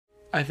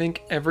I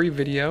think every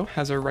video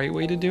has a right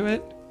way to do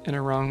it and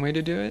a wrong way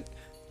to do it.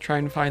 Try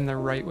and find the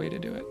right way to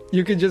do it.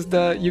 You could just,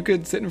 you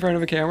could sit in front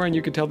of a camera and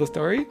you could tell the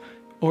story,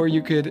 or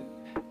you could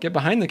get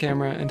behind the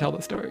camera and tell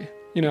the story.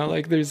 You know,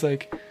 like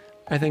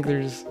I think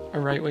there's a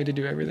right way to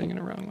do everything and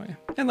a wrong way.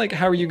 And like,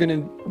 how are you going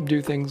to do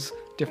things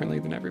differently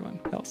than everyone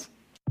else?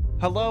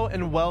 Hello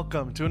and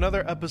welcome to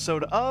another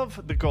episode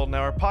of the Golden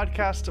Hour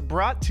Podcast,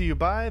 brought to you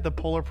by the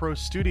Polar Pro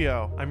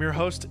Studio. I'm your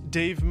host,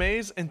 Dave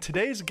Mays, and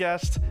today's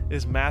guest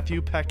is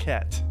Matthew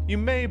Paquette. You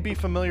may be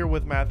familiar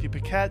with Matthew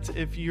Paquette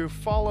if you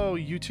follow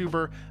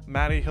YouTuber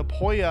Matty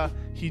Hapoya.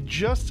 He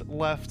just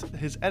left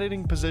his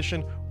editing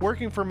position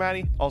working for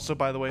Matty. Also,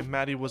 by the way,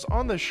 Matty was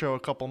on this show a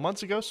couple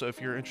months ago, so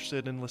if you're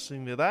interested in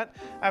listening to that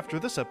after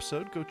this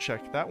episode, go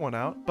check that one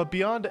out. But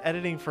beyond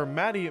editing for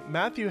Matty,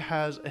 Matthew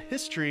has a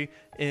history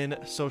in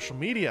social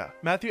media.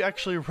 Matthew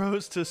actually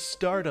rose to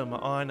stardom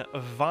on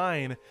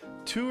Vine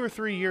 2 or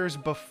 3 years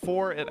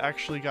before it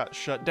actually got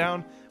shut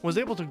down, was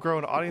able to grow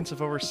an audience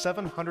of over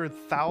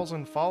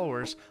 700,000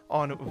 followers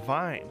on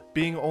Vine.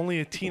 Being only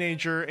a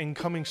teenager and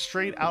coming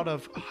straight out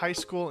of high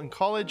school and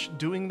college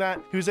doing that,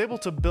 he was able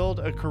to build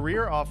a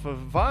career off of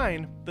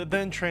Vine that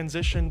then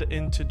transitioned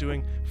into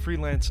doing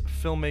freelance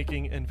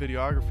filmmaking and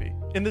videography.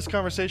 In this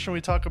conversation,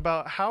 we talk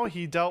about how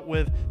he dealt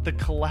with the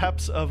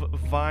collapse of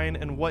Vine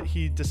and what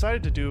he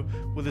decided to do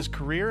with his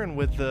career and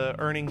with the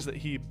earnings that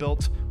he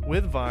built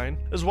with Vine,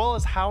 as well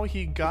as how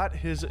he got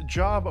his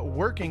job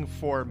working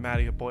for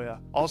Matty Hapoya.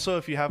 Also,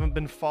 if you haven't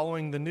been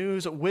following the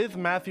news with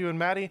Matthew and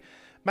Matty,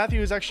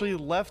 Matthew has actually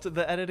left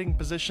the editing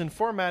position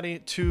for Matty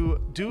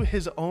to do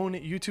his own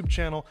YouTube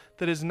channel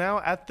that is now,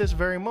 at this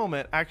very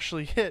moment,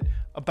 actually hit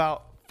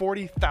about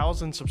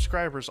 40,000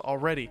 subscribers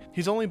already.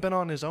 He's only been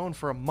on his own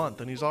for a month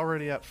and he's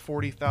already at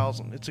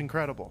 40,000. It's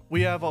incredible.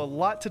 We have a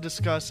lot to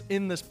discuss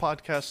in this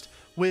podcast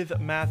with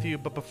Matthew,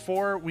 but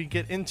before we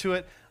get into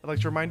it, I'd like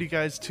to remind you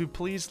guys to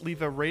please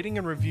leave a rating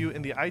and review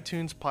in the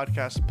iTunes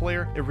podcast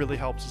player. It really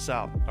helps us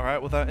out. All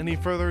right, without any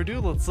further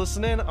ado, let's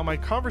listen in on my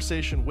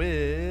conversation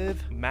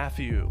with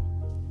Matthew.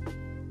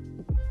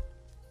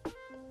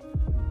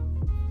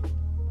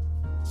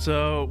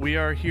 So we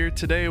are here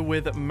today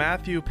with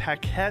Matthew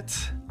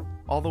Paquette,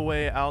 all the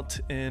way out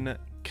in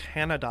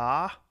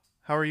Canada.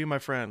 How are you, my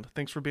friend?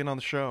 Thanks for being on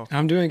the show.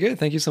 I'm doing good.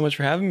 Thank you so much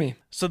for having me.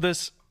 So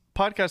this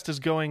podcast is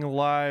going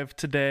live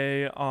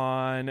today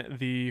on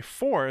the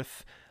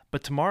 4th,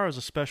 but tomorrow's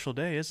a special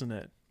day, isn't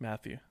it,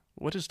 Matthew?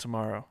 What is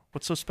tomorrow?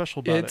 What's so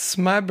special about it? It's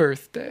my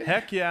birthday.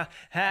 Heck yeah.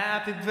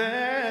 Happy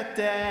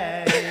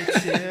birthday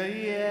to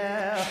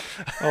you.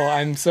 Oh,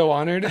 I'm so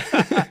honored.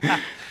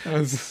 That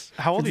was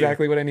How old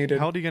exactly are you? What I needed.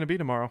 How old are you going to be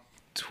tomorrow?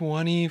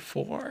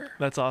 24.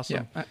 That's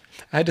awesome. Yeah,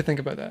 I had to think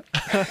about that.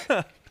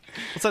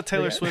 What's that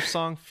Taylor Swift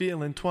song?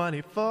 Feeling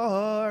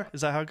 24.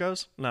 Is that how it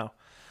goes? No.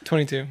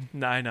 22.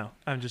 No, I know.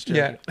 I'm just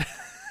joking. Yeah.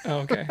 Oh,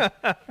 okay.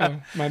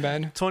 Oh, my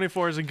bad.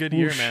 24 is a good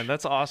year, man.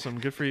 That's awesome.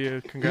 Good for you.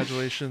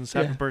 Congratulations.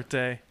 Happy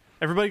birthday.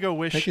 Everybody go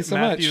wish Thank you so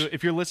Matthew, much.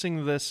 if you're listening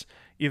to this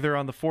either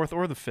on the 4th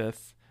or the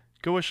 5th,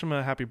 go wish him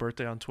a happy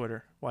birthday on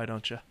Twitter. Why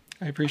don't you?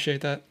 I appreciate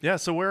that. Yeah,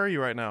 so where are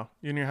you right now?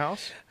 You in your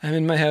house? I'm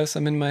in my house.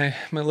 I'm in my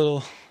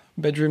little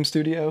bedroom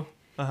studio.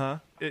 Uh-huh.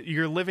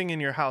 You're living in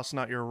your house,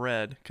 not your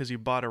red, because you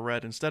bought a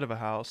red instead of a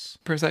house.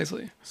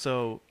 Precisely.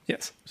 So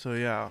Yes. So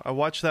yeah, I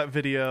watched that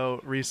video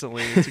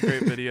recently. It's a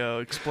great video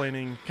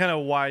explaining kind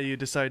of why you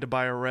decided to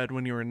buy a red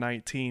when you were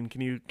 19.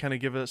 Can you kind of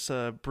give us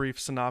a brief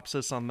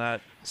synopsis on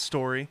that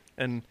story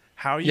and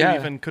how you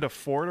even could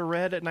afford a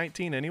red at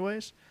 19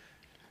 anyways?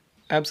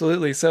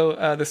 Absolutely.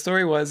 So the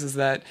story is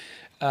that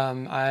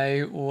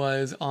I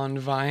was on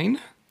Vine.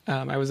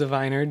 I was a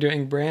Viner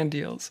doing brand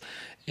deals.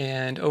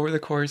 And over the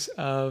course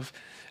of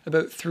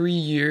about 3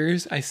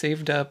 years, I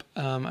saved up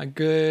a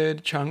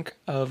good chunk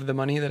of the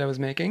money that I was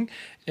making.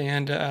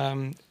 And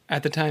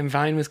at the time,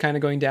 Vine was kind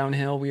of going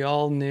downhill. We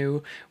all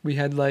knew we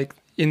had like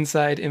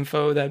inside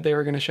info that they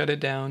were going to shut it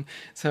down.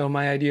 So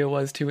my idea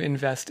was to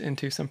invest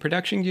into some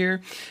production gear.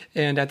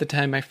 And at the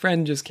time, my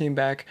friend just came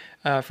back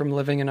from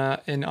living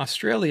in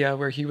Australia,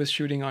 where he was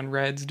shooting on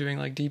reds, doing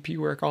like DP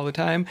work all the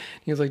time.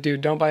 He was like,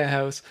 dude, don't buy a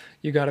house.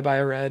 You got to buy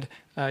a red.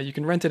 You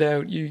can rent it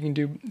out. You can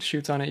do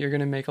shoots on it. You're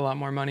going to make a lot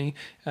more money.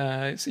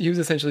 So he was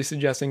essentially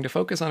suggesting to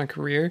focus on a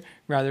career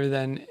rather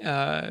than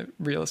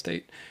real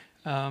estate.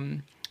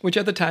 Which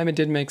at the time it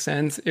did make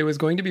sense. It was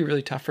going to be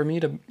really tough for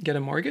me to get a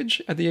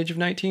mortgage at the age of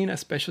 19,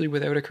 especially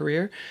without a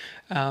career.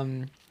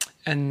 And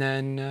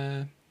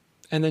then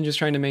just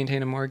trying to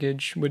maintain a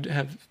mortgage would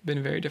have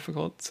been very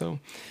difficult. So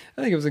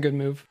I think it was a good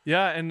move.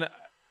 Yeah. And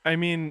I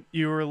mean,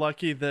 you were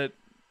lucky that,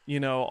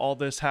 all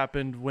this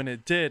happened when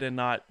it did and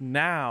not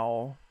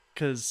now.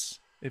 Because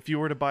if you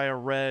were to buy a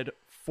red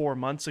 4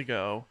 months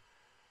ago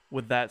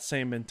with that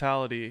same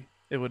mentality,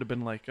 it would have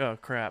been like, oh,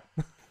 crap.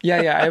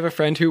 Yeah. I have a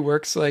friend who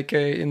works like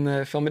in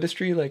the film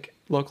industry, like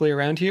locally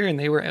around here, and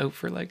they were out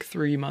for like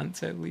 3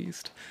 months at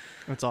least.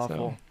 That's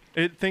awful.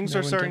 Things No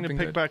are one starting to jumping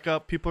pick good. back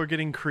up. People are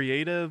getting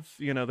creative.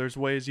 There's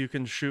ways you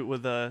can shoot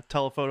with a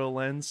telephoto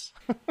lens.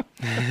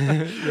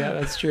 Yeah,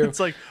 that's true. It's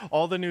like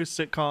all the new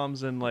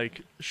sitcoms and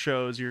like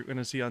shows you're going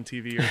to see on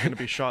TV are going to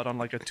be shot on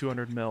like a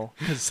 200 mil.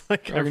 It's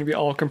like Are going to be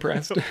all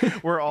compressed.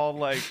 we're all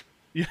like,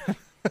 yeah,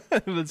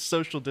 the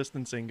social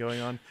distancing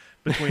going on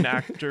between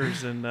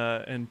actors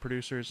and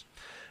producers.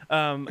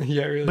 Yeah,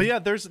 really. But yeah,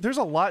 there's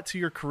a lot to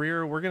your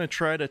career. We're going to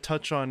try to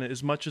touch on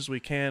as much as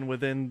we can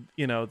within,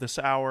 this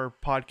hour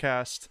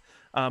podcast.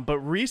 But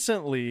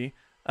recently,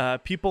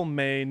 people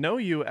may know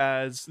you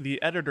as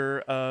the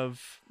editor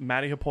of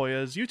Matty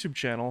Hapoya's YouTube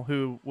channel,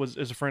 who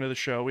is a friend of the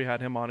show. We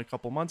had him on a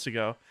couple months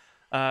ago.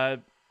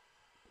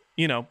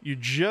 You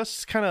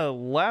just kind of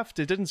left.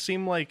 It didn't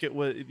seem like it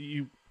was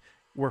you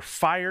were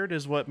fired,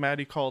 is what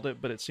Matty called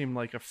it, but it seemed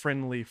like a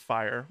friendly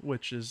fire,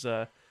 which is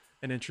an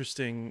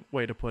interesting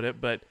way to put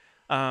it. But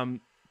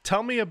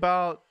tell me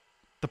about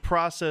the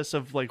process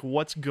of like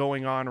what's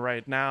going on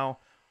right now,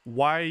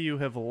 why you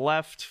have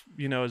left.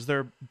 Is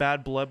there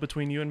bad blood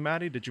between you and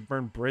Matty? Did you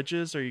burn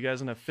bridges? Are you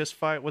guys in a fist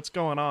fight? What's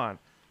going on?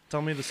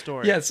 Tell me the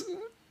story. Yes.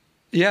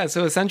 Yeah.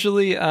 So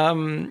essentially,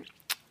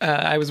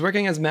 I was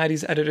working as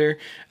Matty's editor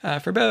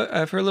for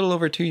a little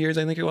over 2 years,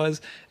 I think it was,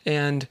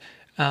 and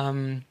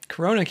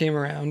Corona came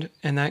around,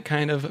 and that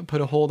kind of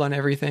put a hold on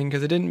everything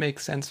because it didn't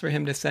make sense for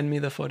him to send me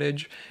the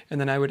footage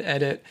and then I would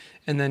edit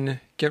and then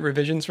get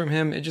revisions from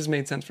him. It just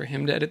made sense for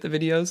him to edit the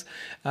videos.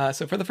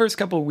 So for the first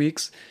couple of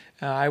weeks,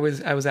 I was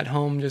at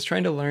home just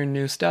trying to learn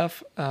new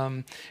stuff,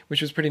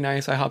 which was pretty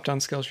nice. I hopped on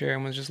Skillshare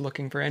and was just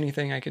looking for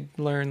anything I could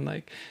learn,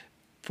 like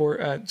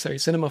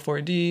Cinema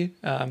 4D,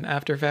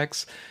 After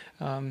Effects,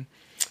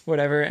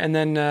 whatever. And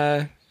then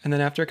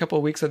after a couple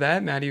of weeks of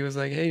that, Matty was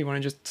like, "Hey, you want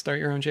to just start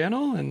your own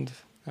channel?" And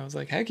I was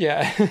like, "Heck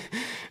yeah!"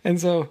 And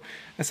so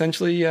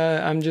essentially,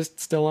 I'm just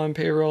still on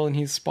payroll, and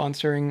he's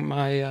sponsoring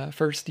my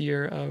first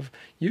year of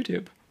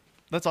YouTube.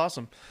 That's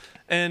awesome.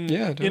 And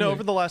yeah, totally.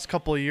 Over the last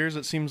couple of years,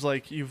 it seems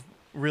like you've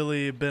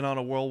really been on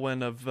a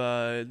whirlwind of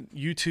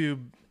YouTube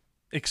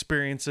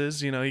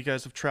experiences. You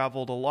guys have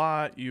traveled a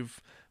lot.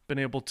 You've been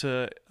able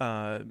to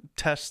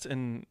test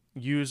and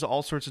use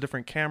all sorts of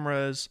different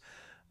cameras.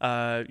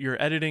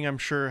 Your editing, I'm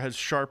sure, has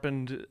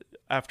sharpened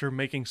after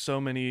making so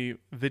many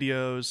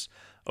videos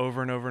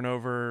over and over and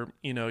over.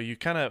 You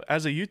kind of,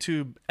 as a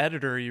YouTube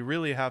editor, you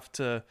really have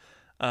to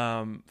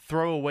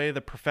throw away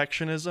the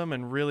perfectionism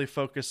and really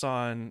focus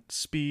on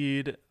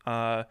speed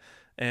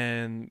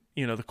and,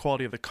 the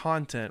quality of the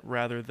content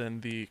rather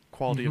than the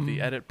quality of the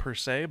edit per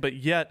se. But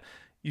yet,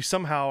 you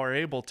somehow are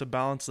able to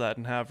balance that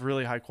and have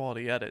really high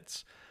quality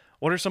edits.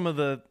 What are some of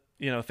the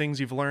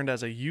things you've learned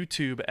as a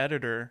YouTube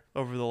editor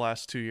over the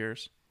last 2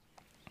 years?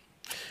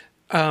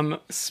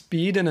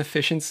 Speed and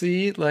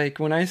efficiency. Like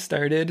when I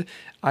started,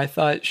 I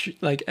thought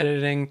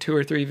editing 2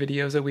 or 3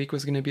 videos a week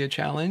was going to be a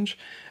challenge.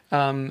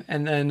 And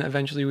then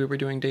eventually we were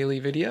doing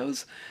daily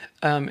videos.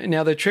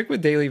 Now the trick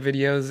with daily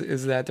videos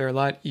is that they're a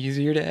lot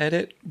easier to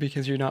edit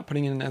because you're not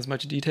putting in as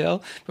much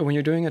detail. But when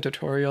you're doing a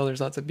tutorial,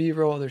 there's lots of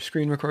B-roll, there's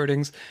screen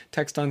recordings,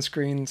 text on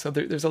screen. So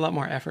there's a lot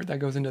more effort that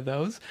goes into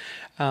those.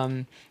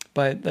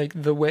 But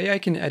like the way I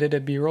can edit a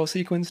B-roll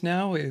sequence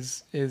now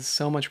is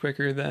so much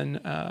quicker than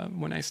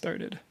when I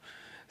started.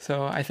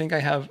 So I think I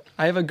have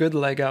a good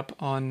leg up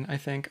on, I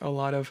think, a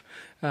lot of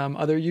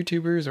other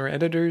YouTubers or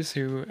editors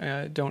who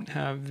don't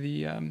have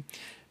the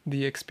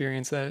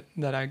experience that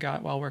I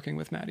got while working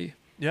with Matty.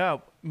 Yeah,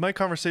 my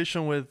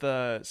conversation with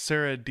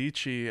Sarah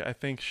Dici, I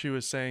think she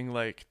was saying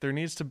like there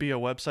needs to be a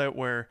website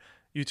where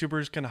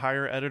YouTubers can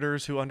hire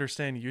editors who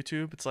understand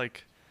YouTube. It's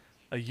like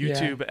a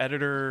YouTube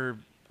editor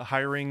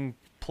hiring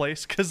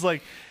place, because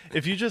like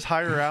if you just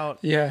hire out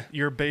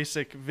your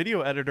basic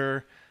video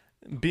editor,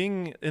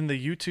 being in the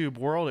YouTube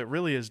world, it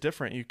really is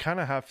different. You kind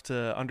of have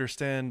to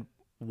understand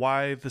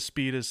why the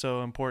speed is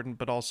so important,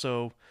 but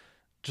also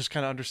just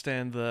kind of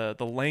understand the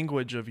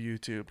language of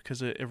YouTube,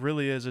 because it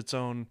really is its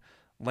own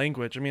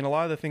language. I mean, a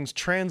lot of the things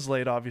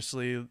translate,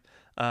 obviously.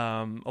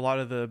 A lot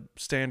of the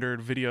standard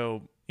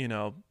video,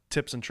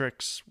 tips and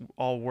tricks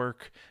all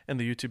work in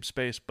the YouTube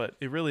space, but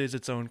it really is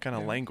its own kind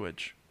of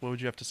language. What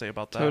would you have to say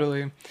about that?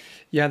 Totally.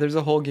 Yeah, there's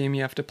a whole game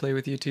you have to play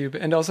with YouTube.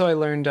 And also I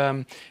learned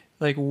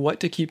like what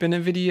to keep in a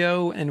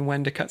video and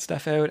when to cut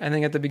stuff out. I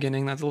think at the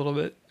beginning that's a little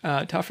bit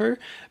tougher,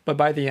 but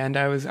by the end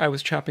I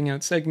was chopping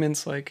out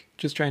segments, like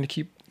just trying to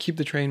keep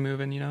the train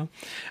moving, Yeah,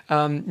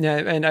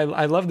 and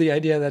I love the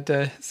idea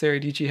that Sarah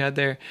Dici had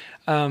there.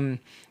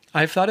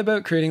 I've thought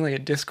about creating like a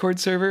Discord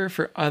server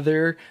for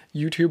other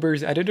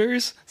YouTubers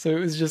editors. So it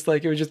would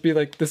just be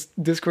like this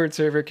Discord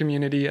server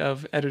community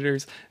of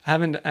editors. I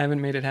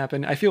haven't made it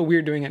happen. I feel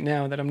weird doing it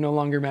now that I'm no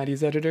longer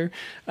Matty's editor.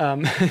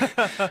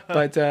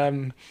 But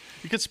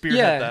you could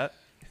spearhead that.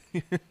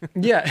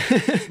 Yeah.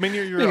 I mean,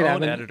 you're your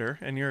own editor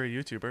and you're a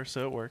YouTuber,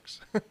 so it works.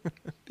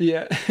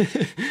 Yeah,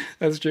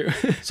 that's true.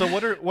 So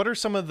what are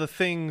some of the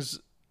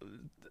things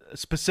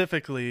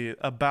specifically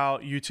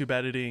about YouTube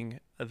editing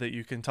that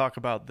you can talk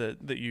about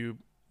that you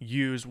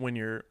use when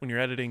you're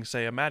editing,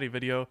 say, a Matty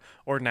video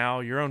or now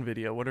your own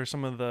video? What are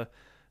some of the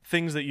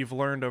things that you've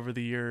learned over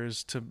the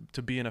years to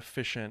be an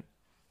efficient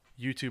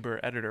YouTuber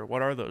editor.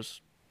 What are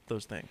those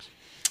things?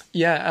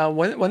 Yeah,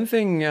 one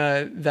thing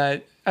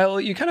that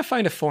you kind of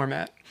find a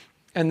format,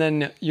 and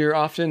then you're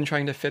often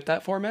trying to fit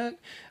that format,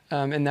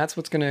 and that's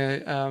what's going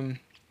to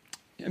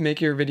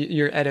make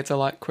your edits a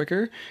lot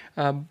quicker.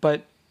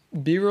 But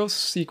B-roll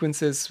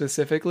sequences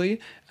specifically,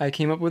 I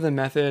came up with a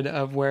method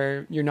of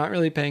where you're not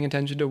really paying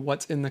attention to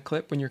what's in the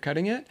clip when you're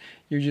cutting it.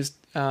 You're just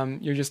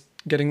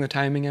getting the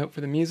timing out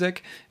for the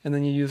music, and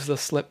then you use the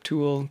slip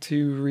tool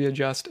to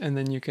readjust, and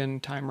then you can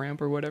time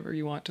ramp or whatever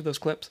you want to those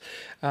clips.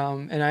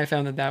 And I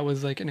found that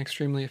was like an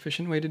extremely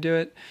efficient way to do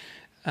it.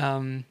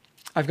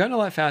 I've gotten a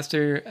lot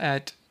faster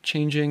at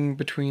changing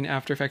between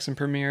After Effects and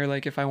Premiere.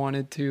 Like if I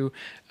wanted to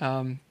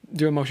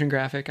do a motion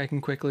graphic, I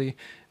can quickly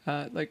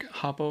like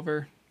hop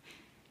over.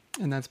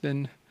 And that's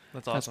awesome.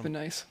 That's been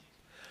nice.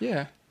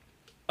 Yeah.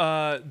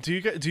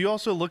 Do you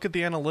also look at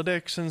the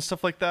analytics and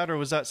stuff like that, or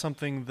was that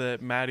something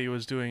that Maddie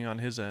was doing on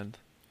his end?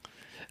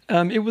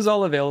 It was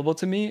all available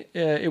to me.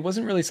 It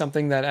wasn't really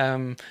something that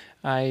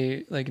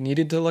I like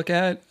needed to look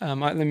at. I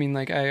mean,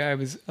 like I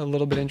was a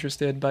little bit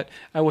interested, but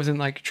I wasn't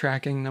like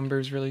tracking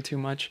numbers really too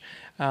much.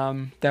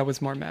 That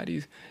was more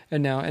Maddie's,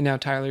 and now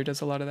Tyler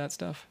does a lot of that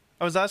stuff.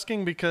 I was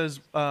asking because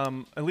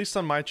at least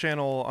on my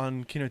channel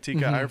on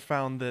Kinotika, I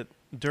found that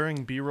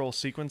during B-roll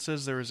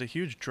sequences, there was a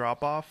huge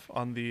drop-off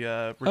on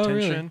the retention. Oh,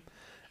 really?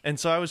 And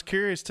so I was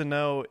curious to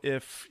know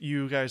if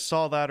you guys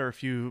saw that or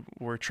if you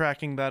were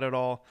tracking that at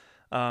all.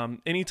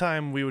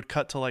 Anytime we would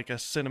cut to like a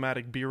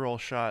cinematic B-roll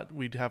shot,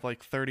 we'd have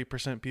like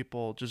 30%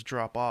 people just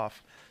drop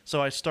off.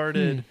 So I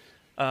started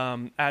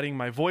adding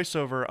my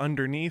voiceover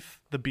underneath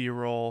the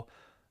B-roll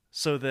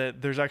so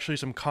that there's actually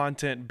some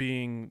content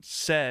being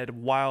said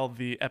while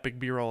the epic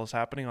B-roll is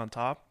happening on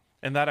top.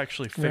 And that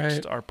actually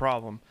fixed our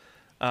problem.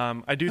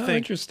 I do think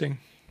interesting.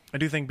 I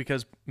do think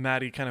because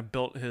Maddie kind of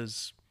built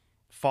his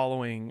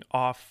following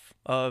off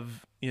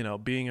of,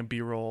 being a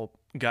B-roll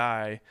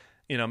guy,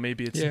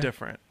 maybe it's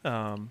different.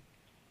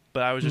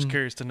 But I was just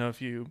curious to know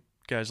if you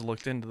guys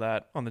looked into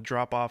that on the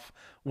drop off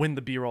when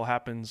the B-roll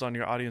happens on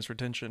your audience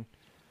retention.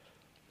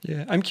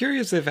 Yeah, I'm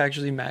curious if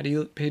actually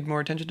Maddie paid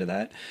more attention to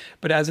that.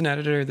 But as an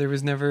editor, there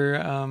was never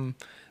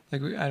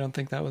I don't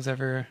think that was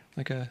ever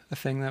like a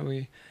thing that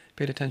we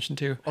paid attention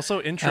to.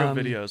 Also intro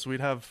videos,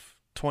 we'd have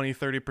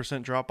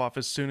 20-30% drop off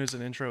as soon as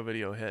an intro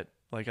video hit,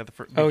 like at the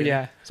first beginning.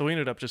 Yeah, so we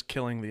ended up just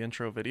killing the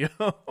intro video.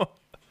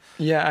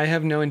 Yeah, I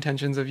have no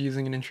intentions of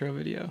using an intro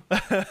video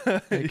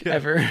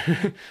ever.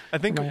 I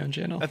think on my own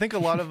channel. I think a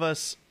lot of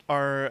us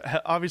are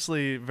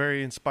obviously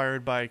very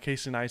inspired by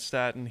Casey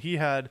Neistat, and he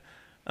had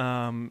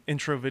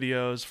intro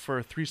videos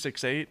for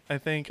 368.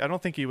 I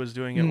don't think he was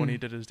doing it when he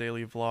did his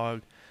daily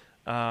vlog.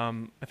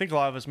 I think a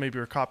lot of us maybe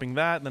were copying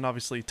that, and then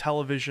obviously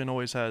television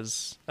always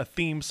has a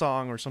theme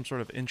song or some sort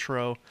of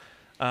intro.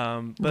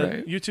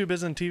 But YouTube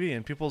isn't TV,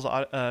 and people's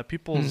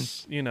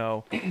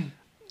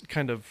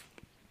kind of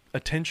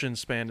attention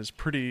span is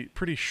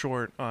pretty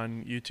short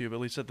on YouTube, at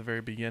least at the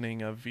very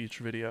beginning of each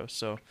video.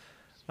 So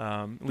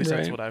at least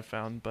that's what I've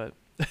found, but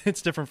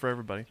it's different for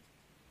everybody.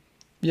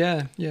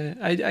 Yeah.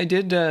 I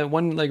did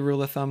one like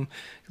rule of thumb,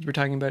 because we're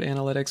talking about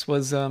analytics,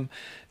 was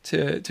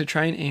to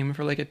try and aim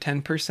for like a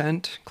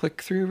 10%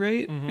 click-through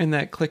rate, and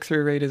that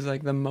click-through rate is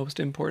like the most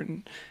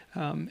important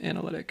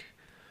analytic.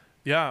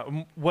 Yeah.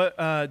 What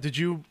did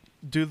you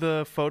do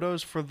the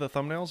photos for the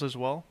thumbnails as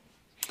well?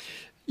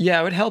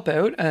 Yeah, it would help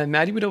out.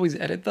 Maddie would always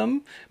edit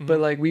them, but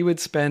like we would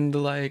spend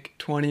like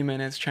 20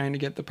 minutes trying to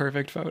get the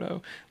perfect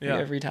photo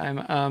every time.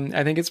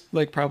 I think it's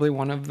like probably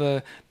one of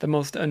the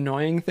most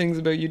annoying things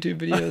about YouTube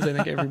videos. I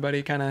think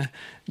everybody kind of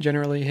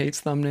generally hates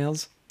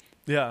thumbnails.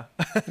 Yeah.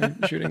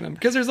 Shooting them,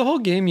 because there's a whole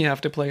game you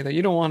have to play that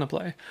you don't want to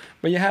play,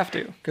 but you have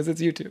to because it's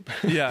YouTube.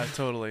 Yeah,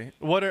 totally.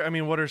 What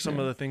are some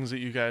of the things that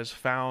you guys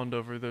found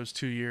over those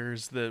 2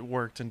 years that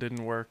worked and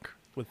didn't work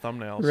with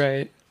thumbnails?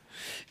 Right.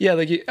 Yeah,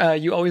 like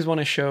you always want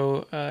to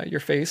show your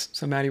face.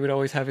 So Maddie would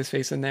always have his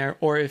face in there.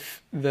 Or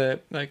if the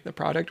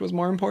product was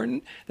more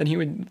important, then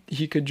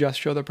he could just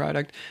show the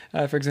product.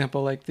 For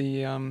example, like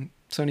the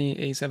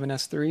Sony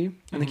A7S III.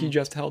 I think he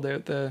just held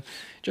out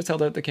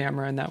the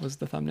camera, and that was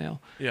the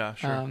thumbnail. Yeah,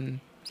 sure.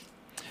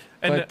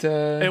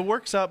 It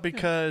works out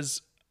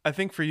because I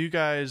think for you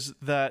guys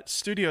that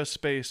studio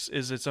space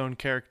is its own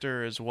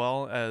character as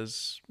well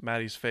as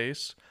Maddie's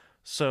face.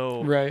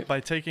 So by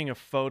taking a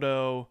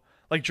photo.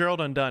 Like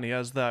Gerald Undone, he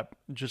has that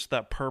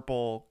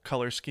purple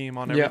color scheme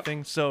on everything.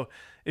 Yep. So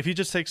if he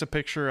just takes a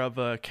picture of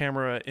a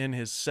camera in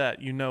his set,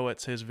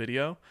 it's his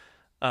video.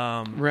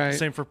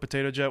 Same for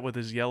Potato Jet with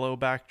his yellow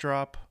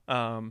backdrop.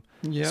 So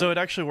it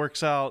actually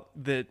works out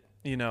that,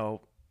 you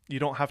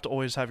don't have to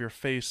always have your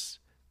face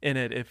in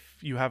it if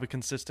you have a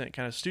consistent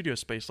kind of studio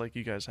space like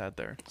you guys had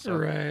there. So.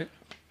 Right.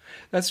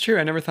 That's true.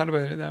 I never thought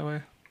about it that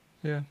way.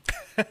 Yeah.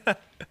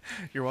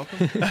 You're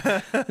welcome.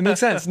 It makes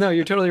sense. No,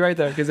 you're totally right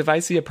though, because if I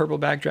see a purple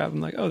backdrop,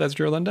 I'm like, oh, that's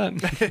Gerald Undone.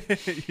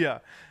 Yeah.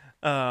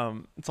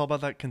 It's all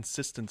about that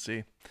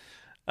consistency.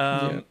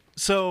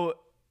 So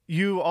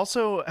You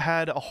also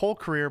had a whole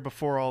career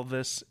before all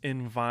this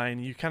in Vine.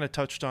 You kind of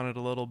touched on it a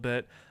little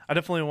bit. I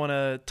definitely want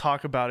to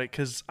talk about it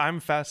because I'm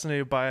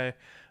fascinated by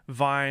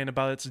Vine,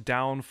 about its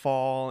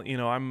downfall.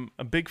 I'm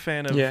a big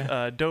fan of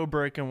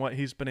Dobrik and what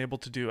he's been able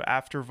to do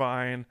after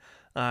Vine.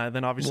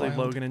 Then obviously Wild.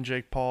 Logan and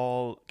Jake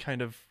Paul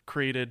kind of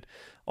created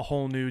a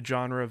whole new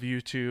genre of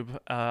YouTube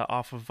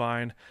off of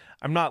Vine.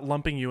 I'm not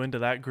lumping you into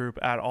that group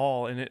at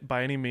all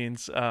by any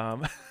means.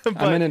 But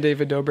I'm in a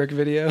David Dobrik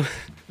video.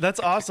 That's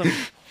awesome.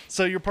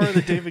 So you're part of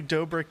the David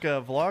Dobrik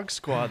vlog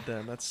squad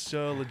then. That's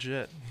so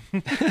legit.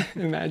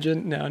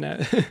 Imagine. No.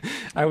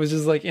 I was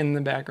just like in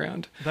the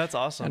background. That's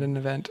awesome. At an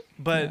event.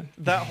 But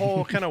that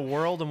whole kind of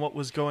world and what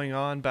was going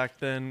on back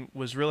then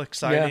was real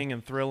exciting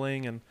and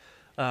thrilling. And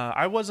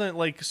I wasn't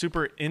like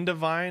super into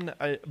Vine,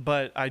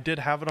 but I did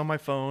have it on my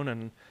phone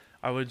and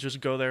I would just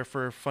go there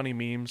for funny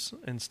memes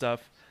and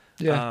stuff.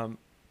 Yeah.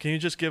 Can you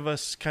just give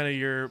us kind of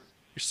your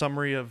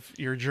summary of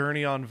your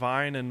journey on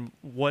Vine and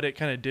what it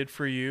kind of did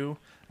for you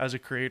as a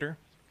creator?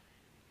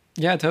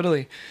 Yeah,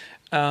 totally.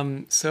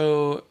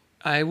 So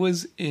I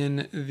was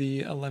in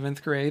the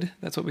 11th grade.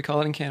 That's what we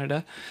call it in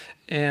Canada.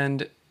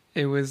 And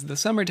it was the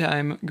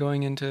summertime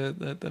going into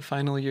the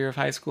final year of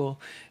high school.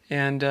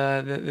 And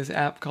this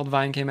app called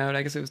Vine came out.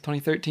 I guess it was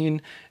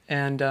 2013.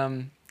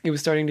 And it was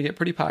starting to get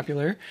pretty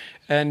popular.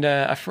 And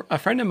a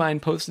friend of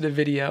mine posted a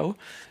video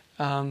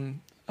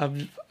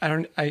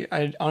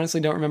I honestly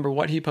don't remember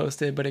what he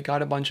posted, but it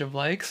got a bunch of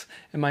likes.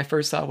 And my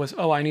first thought was,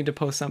 I need to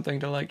post something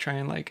to like try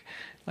and like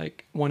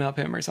one up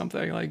him or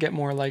something, like get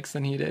more likes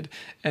than he did.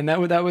 And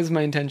that was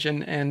my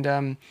intention.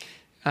 And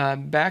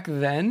back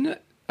then,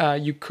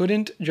 you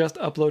couldn't just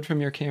upload from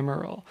your camera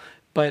roll.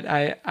 But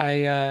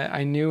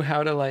I knew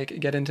how to like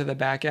get into the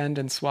back end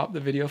and swap the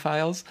video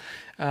files.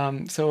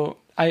 So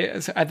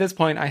at this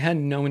point, I had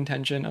no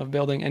intention of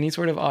building any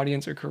sort of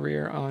audience or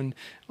career on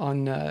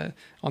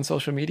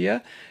social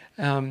media.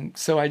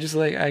 So I just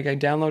I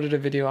downloaded a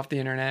video off the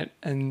internet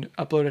and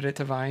uploaded it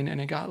to Vine, and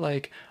it got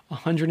like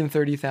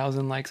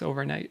 130,000 likes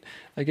overnight.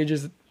 Like it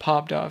just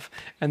popped off.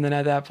 And then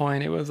at that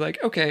point, it was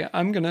like, okay,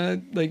 I'm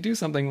gonna like do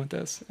something with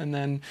this. And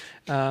then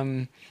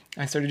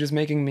I started just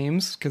making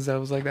memes because I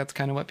was like, that's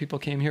kind of what people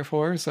came here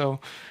for. So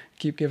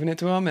keep giving it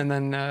to them. And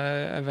then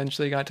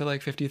eventually got to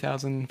like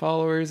 50,000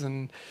 followers.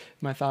 And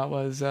my thought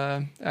was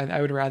I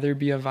would rather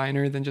be a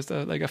Viner than just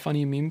a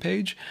funny meme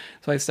page.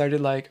 So I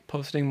started like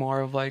posting more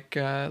of like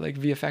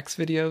VFX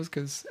videos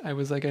because I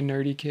was like a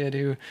nerdy kid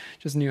who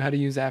just knew how to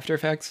use After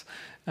Effects.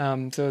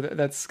 So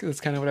that's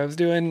kind of what I was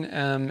doing.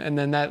 And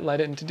then that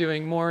led into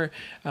doing more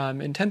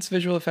intense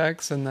visual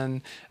effects. And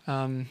then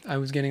I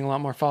was getting a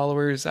lot more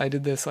followers. I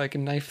did this like a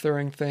knife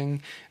throwing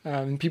thing.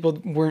 People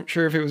weren't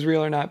sure if it was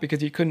real or not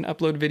because you couldn't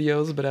upload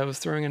videos, but I was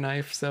throwing a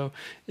knife. So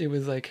it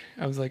was like,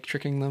 I was like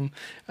tricking them.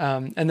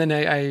 And then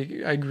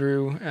I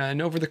grew,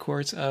 and over the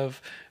course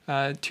of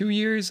 2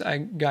 years, I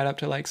got up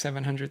to like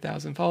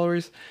 700,000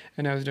 followers,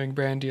 and I was doing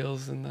brand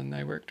deals. And then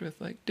I worked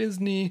with like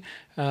Disney,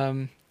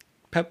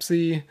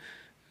 Pepsi,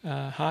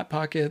 Hot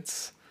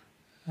Pockets,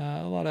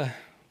 a lot of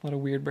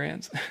weird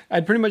brands.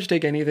 I'd pretty much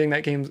take anything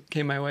that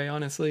came my way,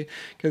 honestly,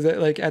 because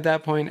like at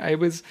that point, it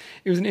was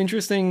an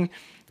interesting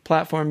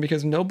platform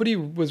because nobody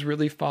was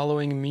really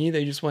following me.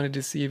 They just wanted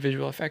to see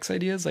visual effects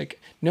ideas. Like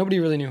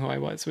nobody really knew who I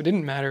was, so it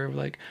didn't matter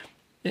like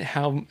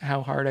how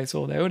hard I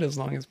sold out as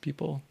long as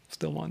people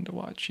still wanted to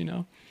watch.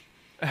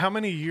 How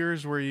many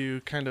years were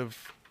you kind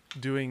of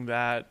doing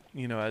that?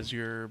 As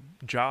your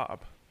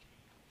job?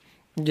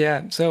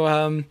 Yeah,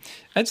 so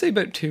I'd say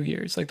about 2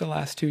 years, like the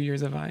last 2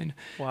 years of Vine.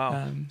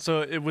 Wow.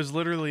 So it was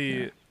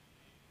literally,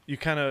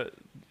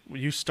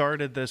 you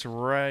started this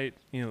right,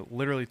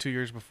 literally 2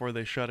 years before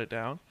they shut it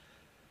down?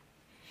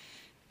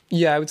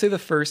 Yeah, I would say the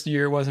first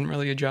year wasn't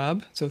really a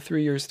job, so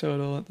 3 years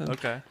total.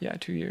 Okay. Yeah,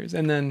 2 years.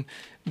 And then,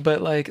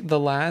 but like the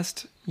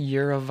last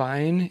year of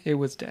Vine, it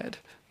was dead.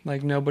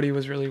 Like nobody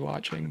was really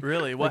watching.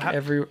 Really? What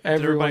happened? Did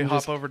everybody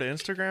hop over to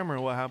Instagram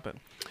or what happened?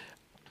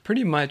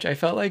 Pretty much. I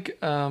felt like...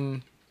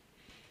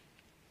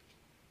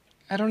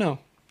 I don't know.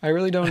 I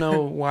really don't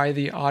know why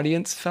the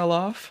audience fell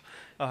off.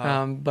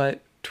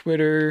 But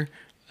Twitter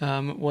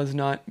was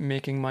not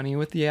making money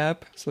with the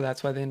app, so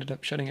that's why they ended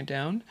up shutting it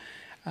down.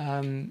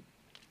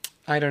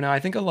 I don't know. I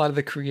think a lot of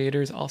the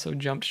creators also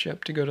jumped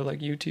ship to go to like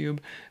YouTube,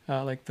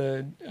 like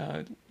the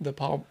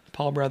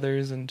Paul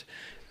brothers and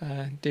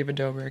David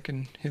Dobrik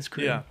and his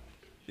crew. Yeah,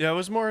 it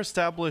was more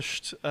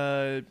established,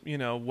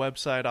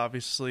 website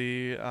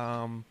obviously.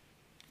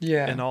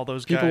 Yeah, and all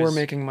those guys. People were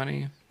making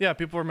money. Yeah,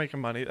 people were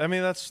making money. I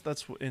mean, that's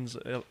what ends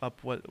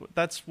up.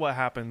 That's what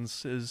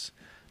happens is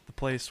the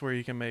place where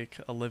you can make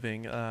a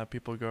living.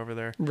 People go over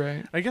there.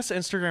 Right. I guess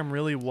Instagram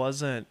really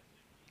wasn't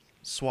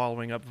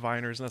swallowing up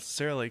Viners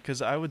necessarily,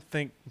 because I would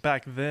think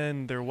back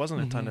then there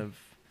wasn't a ton of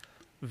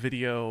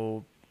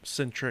video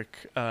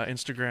centric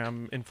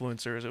Instagram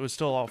influencers. It was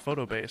still all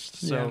photo based.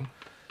 So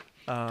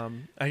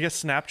I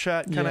guess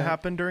Snapchat kind of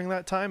happened during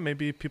that time.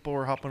 Maybe people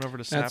were hopping over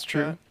to Snapchat. That's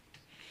true.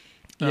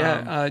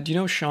 Yeah. Do you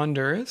know Sean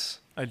Duras?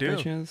 I do.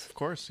 Of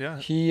course. Yeah.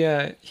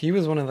 He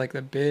was one of like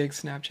the big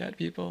Snapchat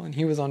people, and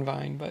he was on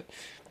Vine, but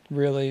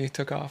really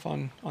took off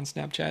on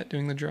Snapchat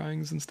doing the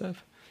drawings and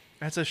stuff.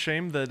 It's a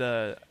shame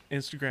that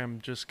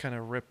Instagram just kind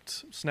of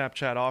ripped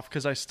Snapchat off,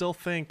 because I still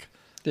think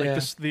like Yeah.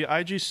 the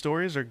IG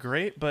stories are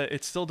great, but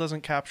it still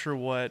doesn't capture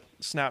what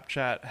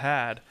Snapchat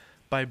had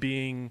by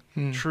being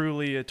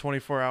truly a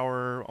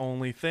 24-hour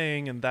only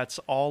thing, and that's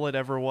all it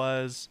ever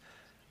was.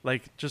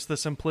 Like, just the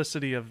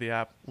simplicity of the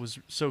app was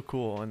so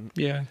cool, and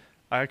Yeah.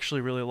 I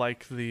actually really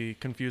like the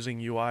confusing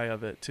UI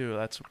of it too.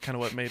 That's kind of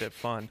what made it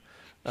fun.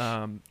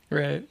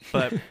 Right.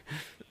 But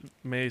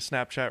may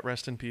Snapchat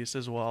rest in peace,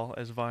 as well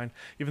as Vine.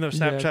 Even though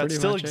Yeah, Snapchat pretty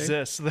still much,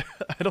 exists,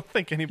 I don't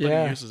think anybody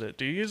Yeah. uses it.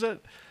 Do you use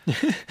it?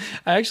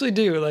 I actually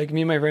do. Like,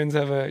 me and my friends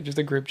have just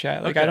a group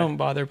chat. Like, Okay. I don't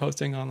bother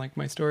posting on like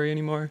my story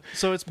anymore.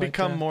 So it's But,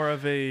 become more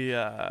of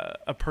a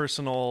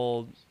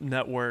personal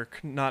network,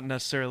 not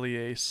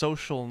necessarily a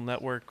social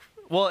network.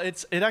 Well,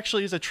 it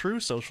actually is a true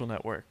social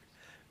network,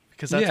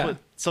 because that's Yeah, what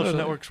social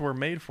totally. networks were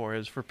made for,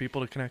 is for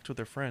people to connect with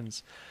their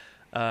friends,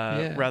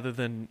 Yeah. rather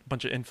than a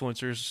bunch of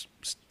influencers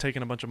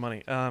taking a bunch of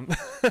money. And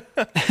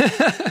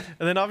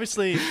then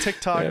obviously Yeah,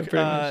 TikTok pretty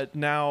much.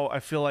 now, I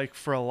feel like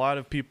for a lot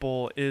of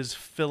people, is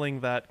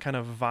filling that kind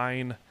of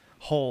Vine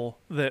hole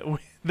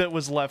that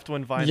was left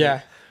when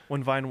Yeah.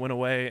 Vine went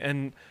away,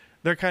 and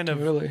they're kind of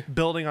Totally.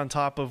 building on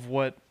top of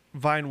what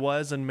Vine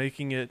was and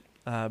making it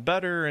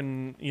better,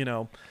 and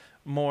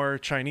more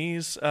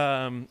Chinese.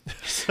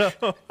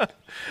 So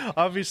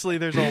obviously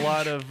there's a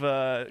lot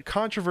of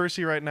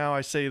controversy right now.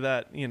 I say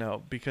that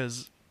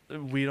because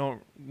we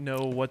don't know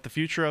what the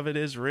future of it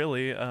is,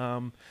 really.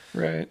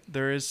 Right.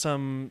 There is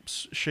some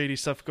shady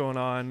stuff going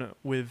on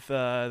with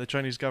the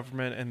Chinese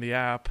government and the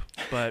app,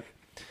 but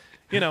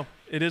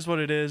it is what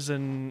it is,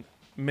 and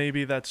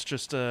maybe that's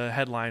just a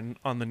headline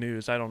on the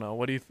news. I don't know.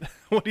 What do you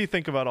what do you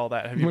think about all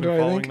that? Have you What been do I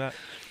following think?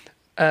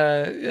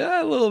 that?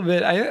 Yeah, a little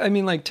bit. I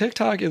mean, like,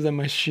 TikTok is a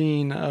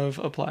machine of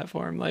a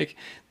platform. Like,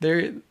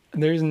 there's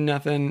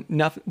nothing.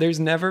 There's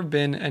never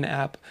been an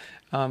app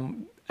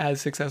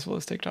as successful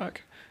as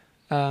TikTok.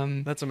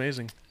 That's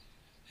amazing.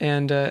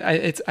 And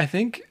I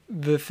think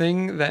the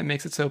thing that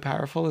makes it so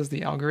powerful is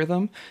the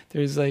algorithm.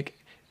 There's like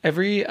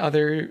every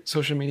other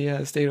social media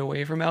has stayed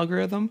away from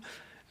algorithm,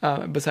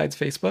 besides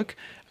Facebook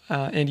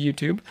and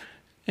YouTube.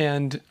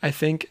 And I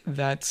think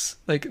that's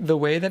like the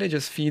way that it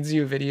just feeds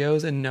you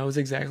videos and knows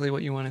exactly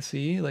what you want to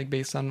see, like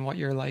based on what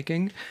you're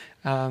liking.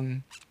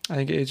 I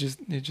think it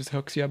just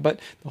hooks you up. But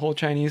the whole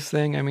Chinese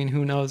thing, I mean,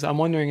 who knows? I'm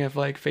wondering if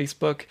like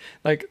Facebook,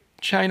 like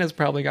China's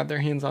probably got their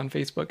hands on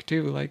Facebook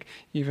too. Like,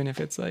 even if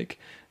it's like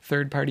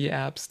third-party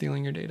apps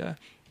stealing your data.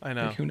 I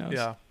know. Like, who knows?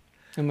 Yeah.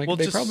 And like, Well,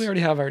 they just- probably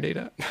already have our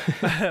data.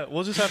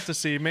 We'll just have to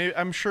see. Maybe,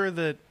 I'm sure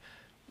that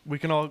we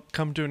can all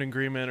come to an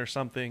agreement or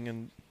something,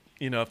 and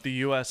if the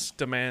U.S.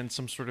 demands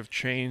some sort of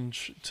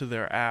change to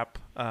their app,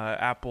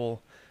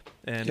 Apple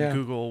and Yeah.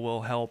 Google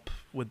will help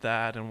with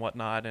that and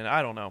whatnot. And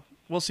I don't know.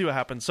 We'll see what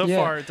happens. So Yeah.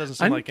 far, it doesn't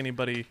seem I'm- like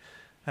anybody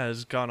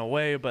has gone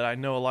away, but I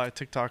know a lot of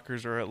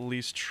TikTokers are at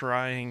least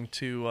trying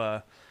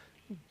to,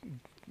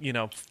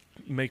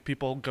 make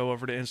people go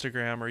over to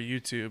Instagram or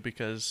YouTube,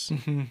 because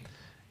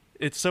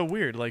it's so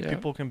weird. Like, Yeah.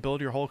 people can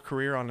build your whole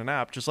career on an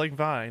app, just like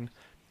Vine,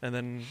 and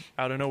then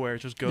out of nowhere, it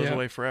just goes Yeah.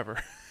 away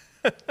forever.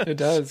 It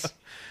does.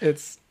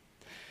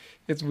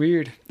 It's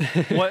weird.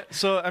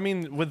 So, I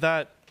mean, with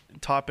that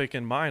topic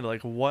in mind,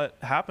 like, what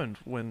happened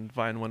when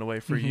Vine went away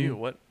for you?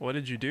 What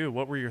did you do?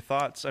 What were your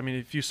thoughts? I mean,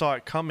 if you saw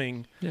it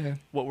coming, Yeah.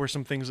 what were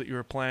some things that you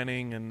were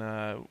planning, and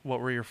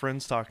what were your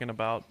friends talking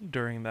about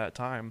during that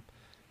time?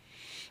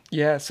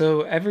 Yeah,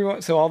 so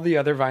all the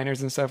other Viners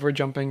and stuff were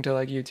jumping to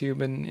like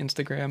YouTube and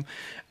Instagram,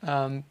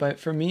 but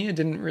for me, it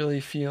didn't really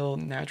feel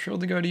natural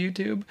to go to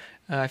YouTube.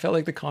 I felt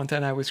like the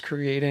content I was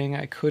creating,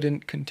 I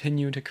couldn't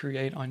continue to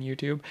create on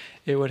YouTube.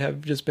 It would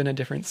have just been a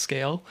different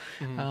scale.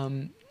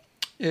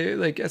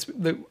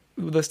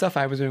 The stuff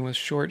I was doing was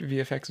short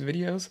VFX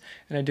videos,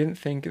 and I didn't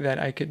think that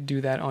I could do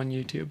that on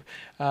YouTube.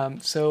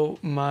 So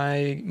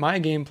my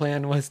game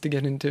plan was to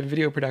get into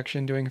video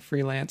production, doing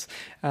freelance.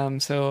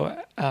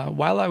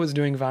 While I was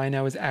doing Vine,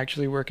 I was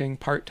actually working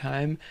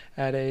part-time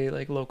at a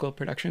like local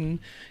production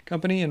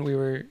company, and we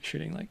were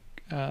shooting like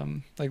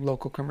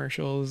local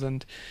commercials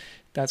and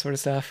that sort of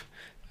stuff.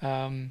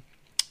 So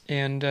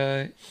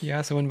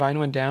when Vine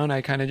went down,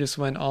 I kind of just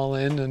went all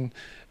in and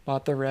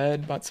bought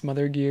some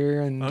other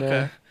gear, and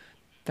Okay.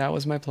 that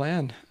was my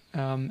plan.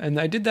 And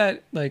I did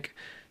that like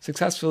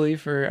successfully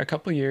for a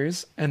couple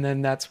years, and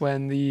then that's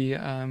when the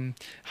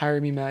Hire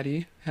Me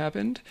Maddie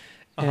happened.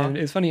 And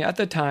it's funny, at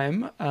the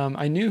time,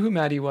 I knew who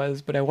Maddie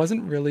was, but I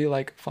wasn't really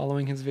like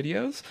following his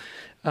videos.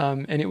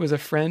 And it was a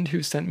friend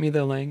who sent me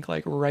the link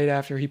like right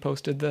after he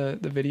posted the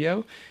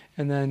video.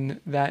 And then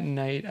that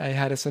night I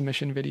had a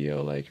submission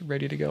video like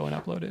ready to go and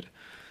uploaded.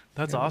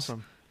 That's It was-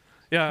 awesome.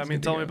 Yeah, I was mean,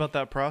 good to tell me go. about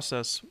that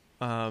process.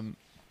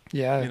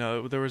 Yeah.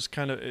 There was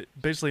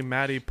basically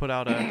Maddie put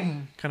out a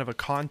kind of a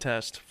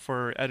contest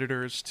for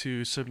editors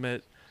to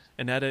submit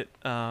an edit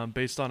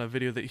based on a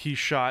video that he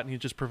shot, and he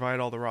just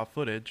provided all the raw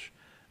footage,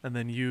 and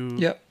then you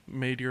Yep.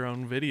 made your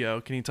own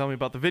video. Can you tell me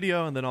about the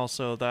video, and then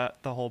also the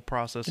whole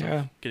process Yeah.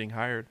 of getting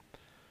hired?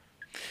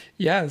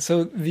 Yeah,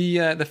 so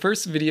the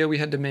first video we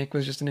had to make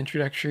was just an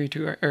introductory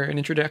to an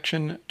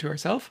introduction to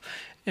ourselves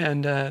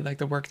and like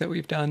the work that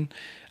we've done.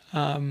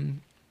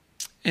 And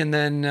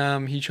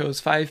then he chose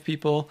 5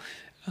 people,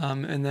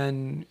 and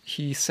then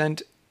he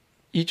sent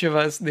each of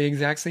us the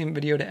exact same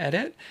video to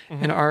edit.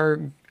 Mm-hmm. And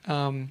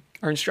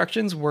our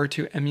instructions were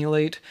to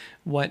emulate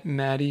what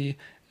Maddie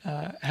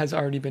has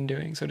already been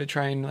doing, so to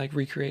try and like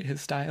recreate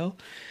his style.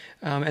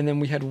 And then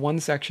we had one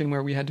section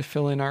where we had to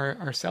fill in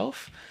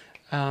ourself.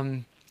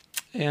 So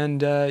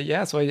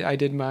I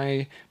did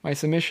my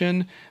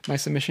submission. My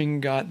submission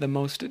got the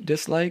most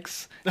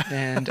dislikes,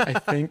 and I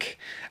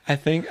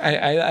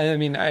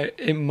mean,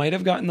 it might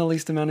have gotten the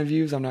least amount of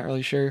views. I'm not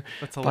really sure.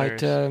 That's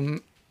hilarious.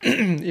 But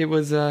it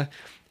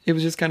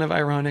was just kind of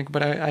ironic.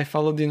 But I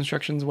followed the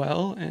instructions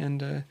well,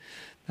 and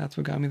that's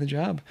what got me the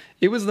job.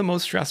 It was the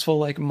most stressful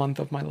like month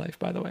of my life,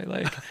 by the way.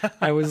 Like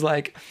I was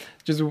like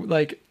just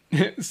like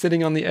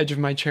sitting on the edge of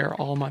my chair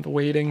all month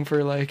waiting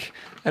for like,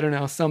 I don't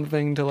know,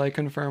 something to like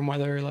confirm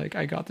whether like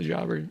I got the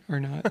job or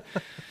not.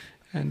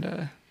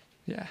 And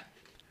yeah,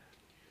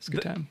 it's a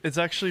good time. It's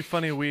actually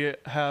funny. We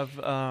have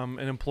an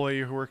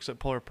employee who works at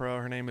Polar Pro.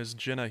 Her name is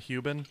Jenna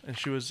Hubin, and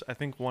she was, I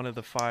think, one of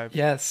the 5.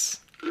 Yes.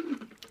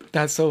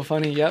 That's so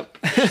funny. Yep.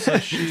 So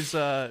she's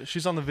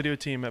on the video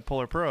team at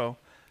Polar Pro,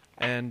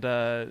 and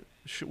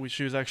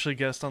she was actually a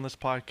guest on this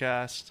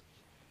podcast.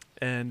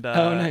 And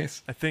oh,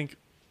 nice. I think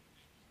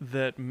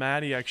that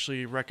Maddie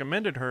actually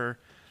recommended her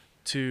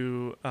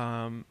to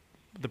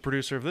the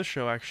producer of this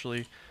show.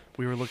 Actually,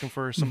 we were looking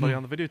for somebody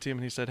on the video team,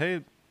 and he said,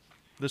 "Hey,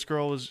 this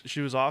girl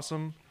was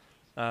awesome,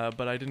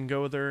 but I didn't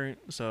go with her,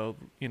 so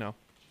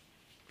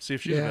see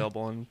if she's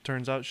available." And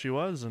turns out she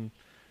was, and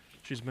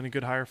she's been a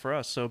good hire for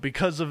us. So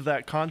because of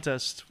that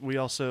contest, we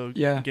also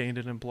gained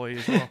an employee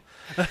as well.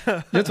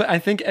 That's what I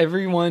think.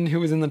 Everyone who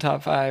was in the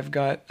top 5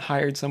 got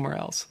hired somewhere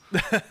else.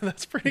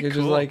 That's pretty cool.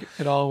 Just like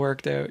it all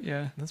worked out.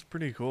 Yeah, that's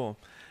pretty cool.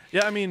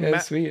 Yeah, I mean,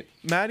 sweet.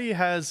 Maddie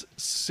has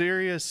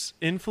serious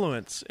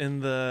influence in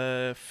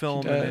the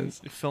film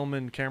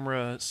and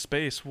camera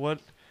space. What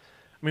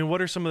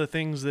are some of the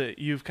things that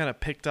you've kind of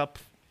picked up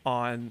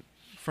on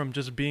from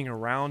just being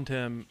around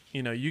him?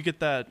 You get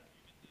that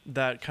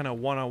kind of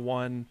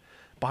one-on-one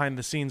behind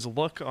the scenes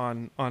look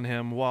on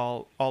him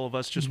while all of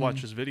us just watch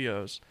his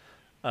videos.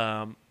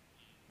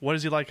 What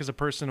is he like as a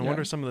person, and what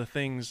are some of the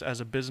things as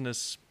a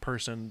business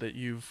person that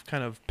you've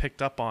kind of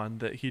picked up on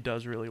that he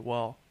does really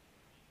well?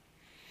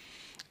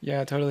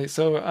 Yeah, totally.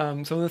 So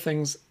some of the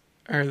things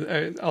are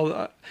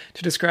to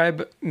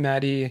describe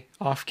Maddie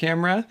off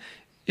camera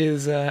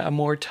is a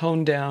more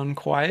toned down,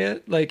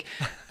 quiet. Like,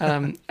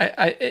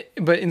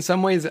 but in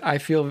some ways I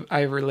feel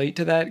I relate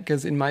to that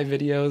because in my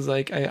videos,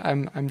 like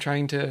I'm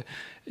trying to.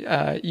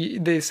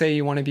 They say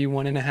you want to be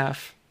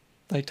 1.5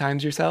 like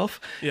times yourself.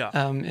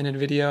 In a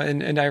video,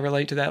 and I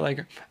relate to that.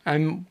 Like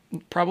I'm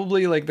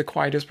probably like the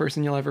quietest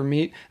person you'll ever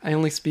meet. I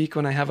only speak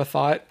when I have a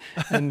thought,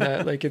 and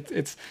like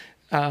it's.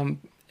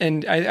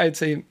 And I'd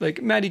say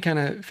like Maddie kind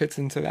of fits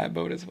into that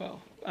boat as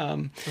well.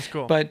 That's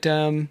cool. But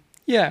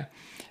yeah.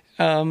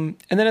 And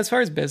then as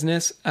far as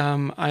business,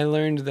 I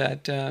learned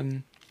that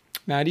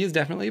Maddie is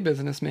definitely a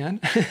businessman.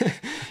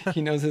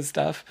 He knows his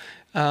stuff.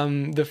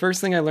 The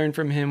first thing I learned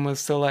from him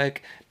was to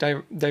like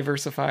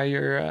diversify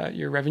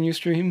your revenue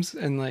streams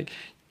and like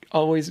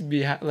always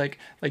be like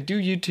do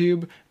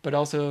YouTube, but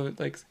also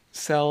like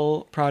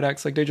sell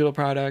products like digital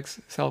products,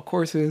 sell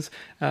courses,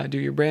 do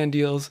your brand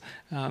deals,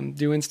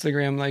 do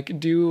Instagram, like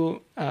do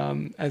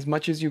as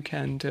much as you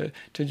can to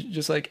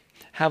just like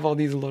have all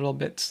these little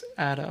bits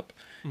add up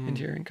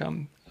into your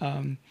income.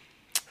 So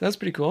that's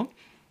pretty cool.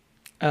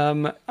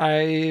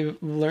 I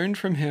learned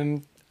from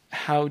him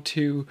how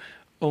to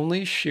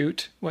only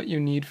shoot what you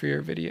need for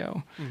your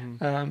video.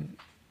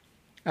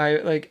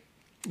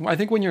 I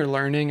think when you're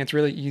learning, it's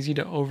really easy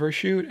to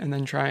overshoot and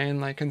then try and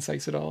like condense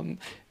it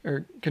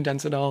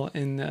all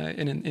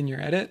in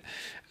your edit.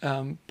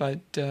 But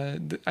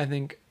I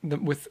think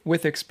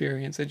with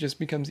experience, it just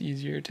becomes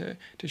easier to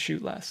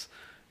shoot less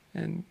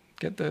and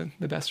get the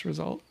best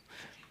result.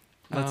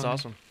 That's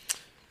awesome.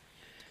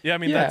 Yeah, I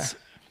mean that's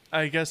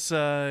I guess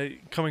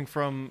coming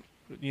from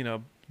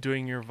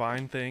doing your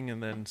Vine thing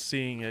and then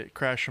seeing it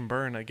crash and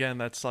burn again.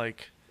 That's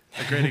like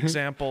a great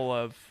example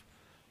of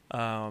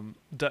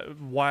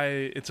why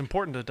it's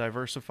important to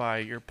diversify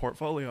your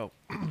portfolio.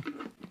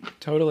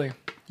 Totally.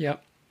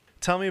 Yep.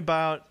 Tell me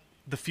about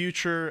the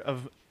future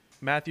of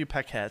Matthew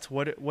Paquette.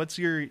 What's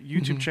your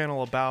YouTube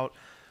channel about?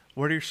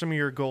 What are some of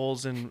your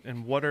goals,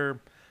 and what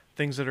are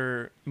things that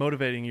are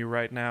motivating you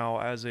right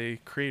now as a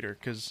creator?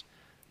 Because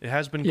it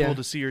has been cool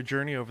to see your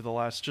journey over the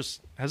last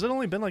has it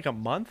only been like a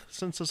month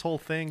since this whole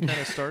thing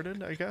kind of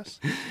started, I guess?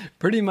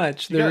 Pretty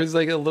much. There was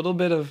like a little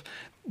bit of,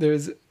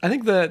 I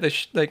think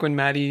like when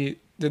Maddie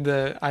did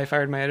the I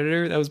Fired My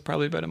Editor, that was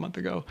probably about a month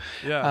ago.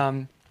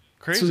 Yeah.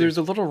 Crazy. So there's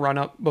a little run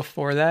up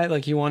before that.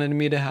 Like he wanted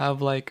me to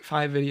have like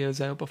 5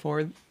 videos out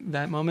before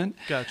that moment.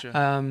 Gotcha.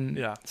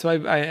 Yeah.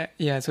 So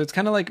so it's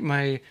kind of like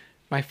my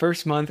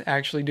first month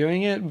actually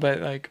doing it, but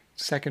like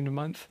second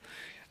month.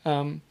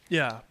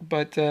 Yeah.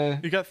 But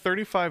You got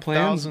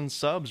 35,000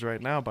 subs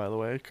right now, by the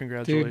way.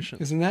 Congratulations.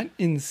 dude, isn't that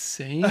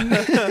insane?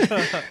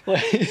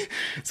 Like,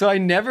 so I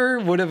never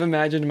would have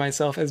imagined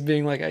myself as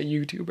being like a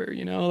YouTuber,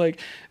 you know? Like,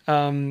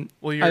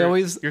 Well,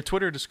 your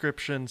Twitter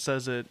description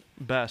says it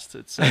best.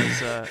 It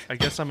says, I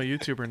guess I'm a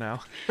YouTuber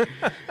now.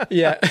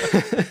 Yeah.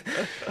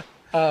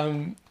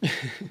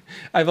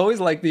 I've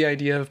always liked the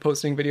idea of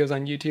posting videos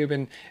on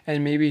YouTube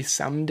and maybe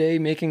someday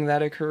making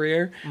that a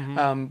career.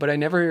 But I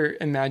never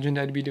imagined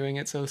I'd be doing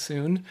it so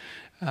soon.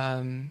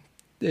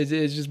 It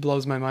just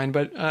blows my mind.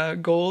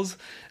 But goals,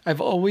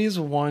 I've always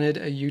wanted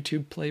a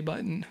YouTube play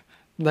button.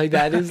 Like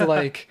that is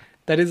like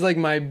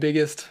my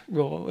biggest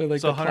goal,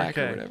 like so the plaque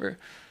 100K. or whatever.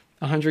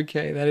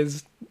 100K. That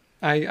is,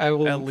 I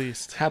will At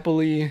least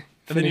happily and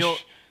then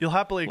finish. you'll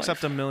happily life.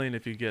 accept $1 million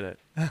if you get it.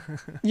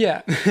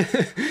 Yeah.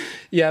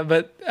 Yeah,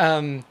 but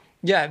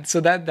yeah,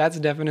 so that's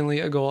definitely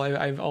a goal.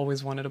 I've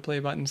always wanted a play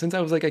button since I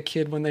was like a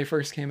kid when they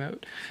first came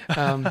out.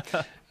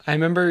 I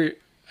remember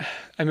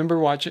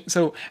watching.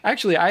 So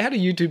actually, I had a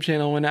YouTube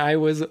channel when I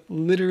was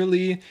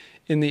literally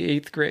in the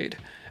 8th grade.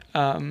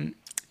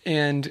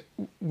 And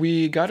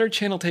we got our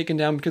channel taken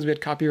down because we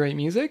had copyright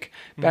music.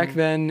 Back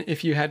then,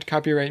 if you had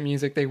copyright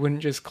music, they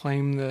wouldn't just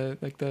claim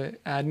the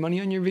ad money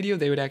on your video.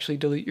 They would actually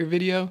delete your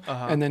video.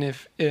 And then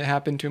if it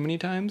happened too many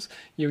times,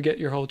 you would get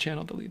your whole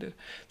channel deleted.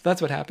 So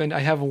that's what happened. I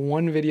have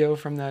one video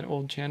from that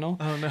old channel.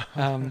 Oh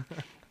no.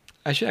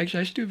 I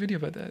should do a video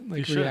about that,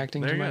 like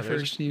reacting to my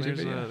first YouTube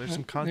video. There's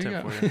some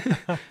content for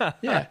you.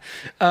 Yeah.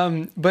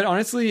 But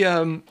honestly,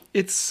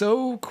 it's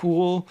so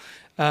cool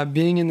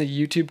being in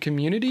the YouTube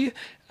community.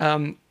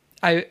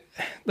 I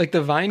like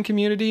the Vine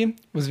community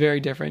was very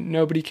different.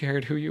 Nobody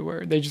cared who you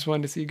were. They just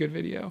wanted to see a good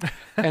video.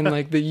 And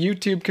like the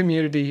YouTube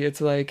community,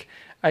 it's like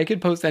I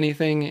could post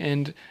anything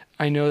and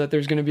I know that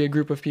there's going to be a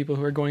group of people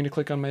who are going to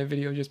click on my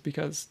video just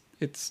because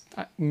it's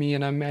me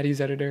and I'm Maddie's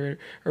editor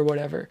or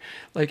whatever.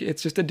 Like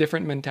it's just a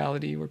different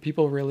mentality where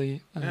people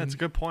really Yeah, it's a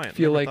good point.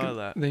 Feel Never like thought of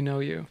that. they know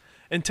you.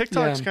 And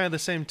TikTok's kind of the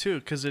same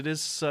too, because it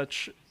is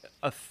such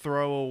a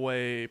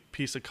throwaway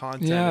piece of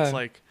content. Yeah. It's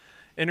like,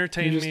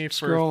 entertain me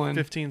for scrolling.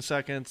 15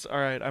 seconds. All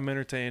right, I'm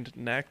entertained.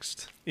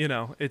 Next. You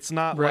know, it's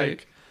not Right.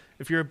 like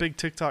if you're a big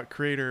TikTok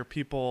creator,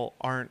 people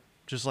aren't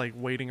just like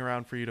waiting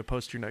around for you to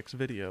post your next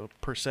video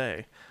per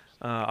se.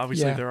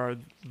 Obviously, Yeah. there are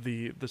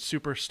the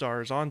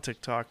superstars on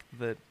TikTok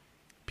that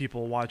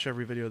people watch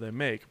every video they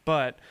make.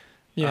 But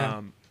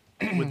Yeah.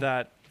 with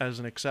that as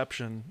an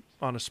exception,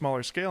 on a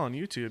smaller scale on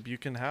YouTube, you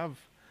can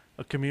have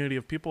a community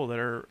of people that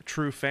are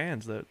true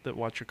fans that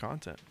watch your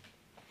content.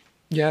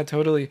 Yeah,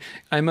 totally.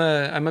 I'm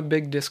a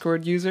big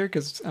Discord user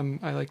because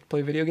I like to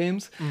play video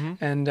games,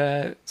 and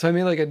so I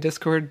made like a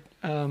Discord,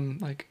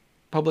 like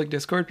public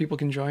Discord people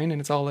can join, and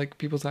it's all like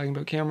people talking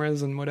about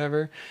cameras and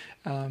whatever,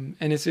 and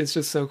it's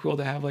just so cool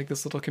to have like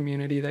this little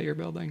community that you're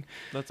building.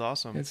 That's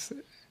awesome. It's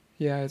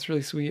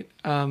really sweet.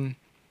 Yeah,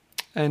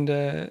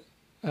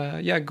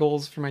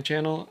 goals for my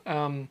channel.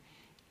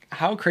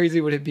 How crazy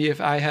would it be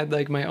if I had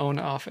like my own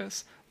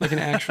office, like an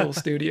actual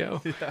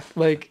studio,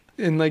 like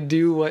and like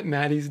do what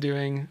Maddie's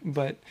doing,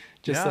 but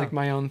just like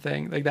my own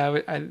thing. Like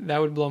that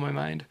would blow my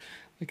mind.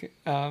 Like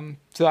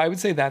so I would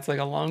say that's like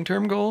a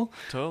long-term goal.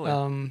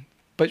 Totally.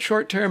 But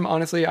short-term,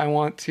 honestly, I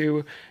want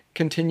to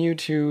continue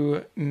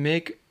to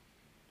make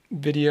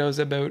videos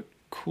about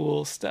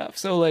cool stuff.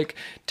 So like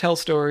tell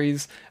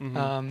stories,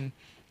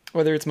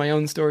 whether it's my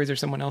own stories or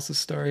someone else's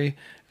story.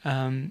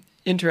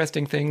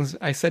 Interesting things.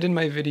 I said in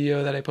my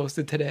video that I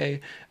posted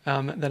today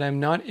that I'm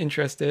not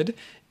interested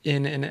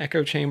in an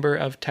echo chamber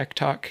of tech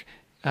talk.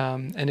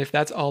 And if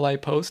that's all I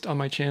post on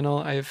my channel,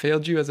 I have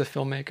failed you as a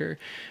filmmaker.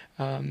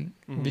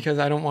 Because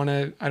I don't want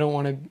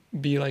to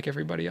be like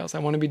everybody else. I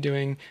want to be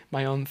doing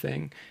my own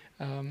thing.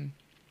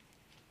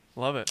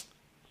 Love it.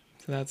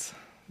 So that's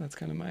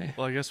kind of my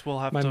Well, I guess we'll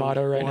have my to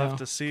motto right we'll now. have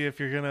to see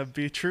if you're gonna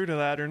be true to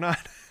that or not.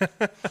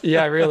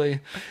 Yeah, really.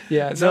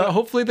 Yeah. So No.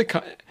 hopefully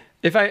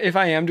if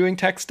I am doing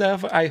tech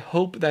stuff, I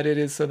hope that it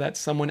is so that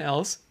someone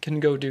else can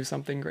go do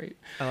something great.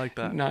 I like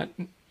that.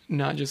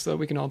 Not just so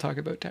we can all talk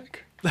about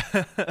tech.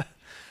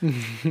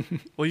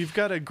 Well, you've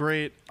got a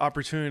great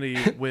opportunity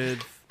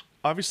with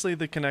obviously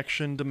the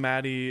connection to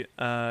Maddie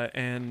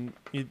and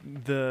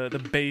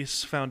the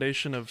base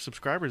foundation of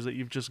subscribers that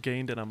you've just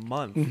gained in a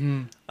month.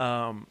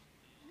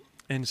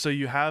 And so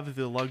you have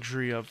the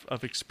luxury of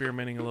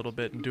experimenting a little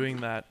bit and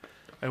doing that.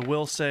 I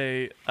will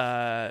say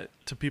to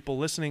people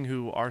listening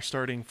who are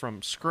starting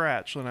from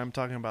scratch, and I'm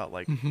talking about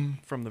like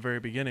from the very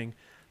beginning,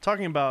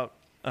 talking about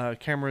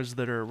cameras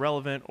that are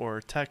relevant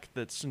or tech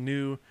that's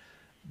new,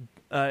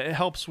 it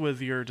helps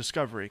with your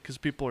discovery because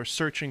people are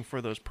searching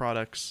for those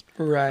products.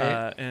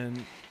 Right.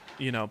 And,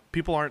 you know,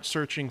 people aren't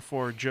searching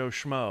for Joe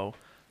Schmo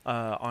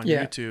on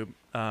Yeah.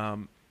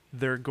 YouTube.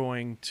 They're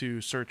going to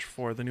search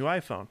for the new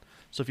iPhone.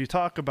 So if you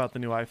talk about the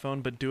new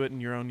iPhone, but do it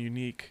in your own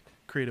unique,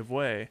 creative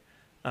way,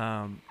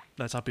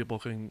 that's how people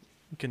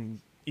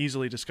can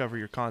easily discover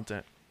your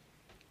content.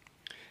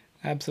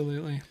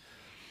 Absolutely.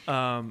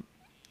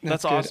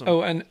 That's good. awesome.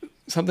 Oh, and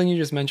something you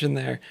just mentioned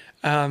there.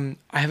 I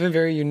have a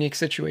very unique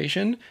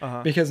situation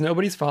because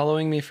nobody's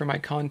following me for my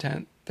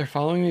content. They're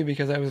following me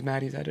because I was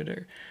Maddie's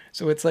editor.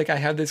 So it's like I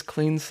have this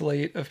clean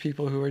slate of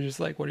people who are just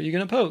like, what are you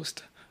going to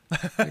post?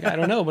 Like, I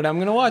don't know, but I'm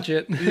going to watch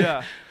it.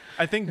 Yeah.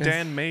 I think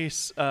Dan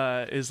Mace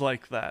is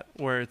like that,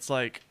 where it's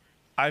like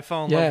I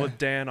fell in love with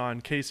Dan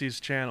on Casey's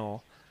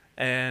channel,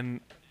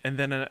 and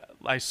then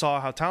I saw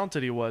how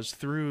talented he was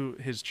through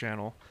his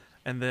channel,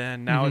 and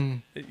then now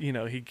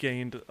he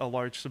gained a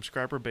large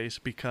subscriber base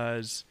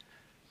because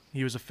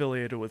he was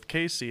affiliated with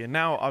Casey, and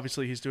now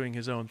obviously he's doing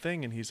his own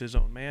thing and he's his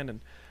own man, and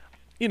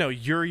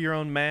you're your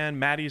own man.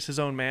 Maddie's his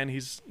own man.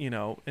 He's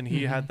and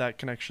he had that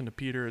connection to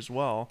Peter as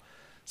well.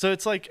 So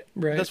it's like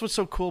that's what's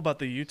so cool about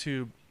the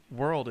YouTube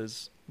world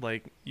is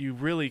like you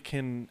really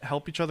can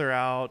help each other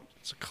out.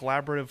 It's a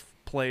collaborative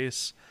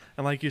place,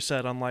 and like you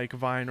said, unlike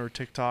Vine or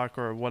TikTok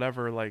or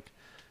whatever, like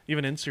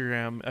even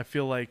Instagram, I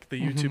feel like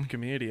the YouTube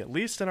community, at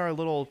least in our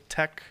little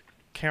tech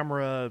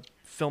camera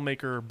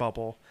filmmaker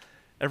bubble,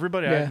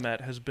 everybody I've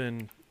met has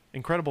been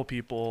incredible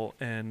people,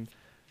 and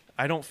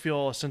I don't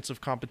feel a sense of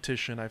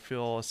competition. I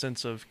feel a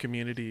sense of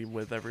community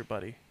with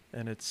everybody,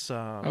 and it's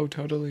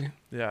totally.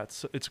 Yeah,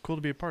 it's cool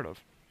to be a part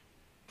of.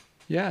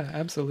 Yeah,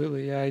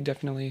 absolutely. Yeah, I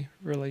definitely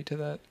relate to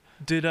that.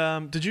 Did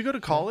you go to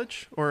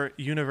college or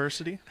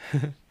university?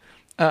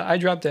 I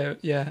dropped out.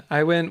 Yeah,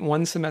 I went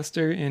one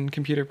semester in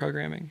computer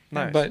programming.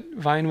 Nice. But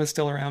Vine was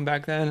still around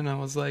back then, and I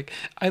was like,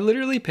 I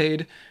literally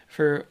paid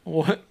for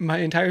my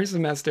entire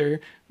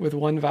semester with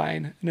one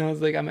Vine, and I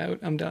was like, I'm out.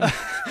 I'm done.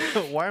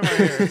 Why am I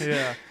here?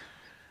 Yeah,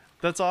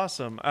 that's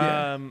awesome.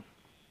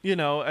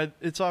 Yeah.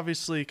 It's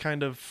obviously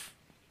kind of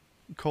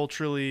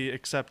culturally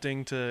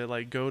accepting to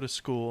like go to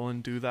school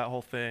and do that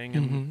whole thing,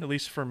 and at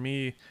least for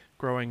me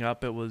growing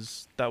up, that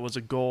was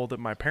a goal that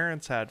my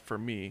parents had for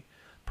me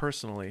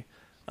personally,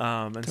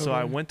 and totally. So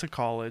I went to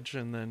college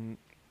and then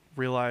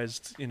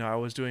realized I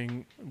was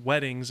doing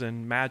weddings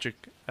and magic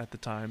at the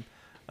time,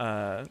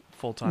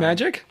 full time.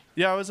 Magic?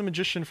 Yeah, I was a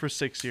magician for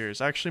 6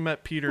 years. I actually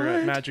met Peter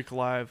at Magic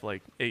Live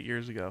like 8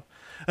 years ago.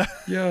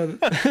 Yeah,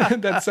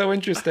 that's so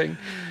interesting.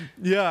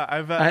 Yeah,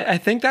 I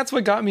think that's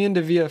what got me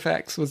into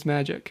VFX was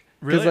magic.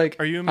 Really? Like,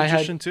 are you a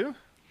magician too?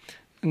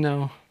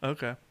 No.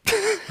 Okay.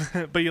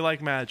 But you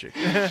like magic.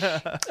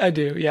 I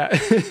do, yeah.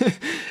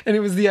 And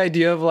it was the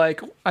idea of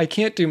like, I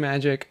can't do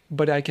magic,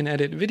 but I can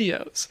edit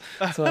videos.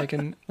 So I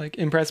can like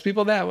impress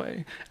people that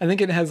way. I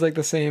think it has like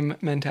the same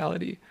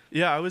mentality.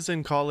 Yeah, I was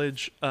in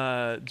college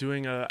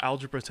doing an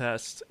algebra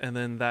test, and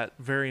then that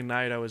very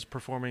night I was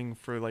performing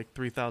for like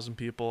 3,000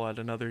 people at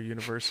another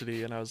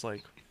university, and I was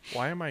like,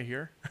 why am I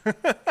here?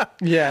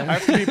 Yeah. I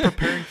have to be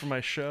preparing for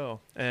my show.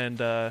 And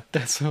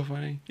that's so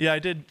funny. Yeah, I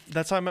did.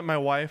 That's how I met my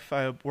wife.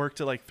 I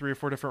worked at like 3 or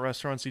 4 different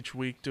restaurants each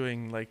week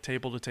doing like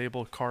table to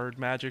table card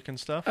magic and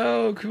stuff.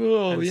 Oh,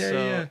 cool. And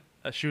yeah.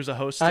 She was a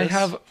hostess. I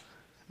have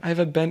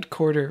a bent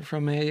quarter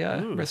from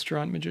a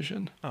restaurant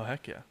magician. Oh,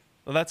 heck yeah.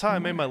 Well, that's how I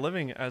made my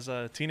living as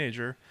a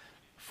teenager,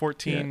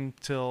 14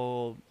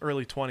 till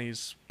early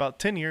 20s. About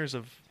 10 years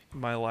of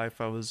my life,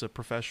 I was a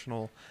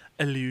professional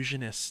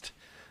illusionist.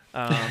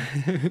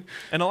 And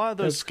a lot of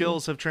those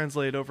skills have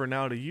translated over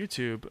now to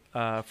YouTube.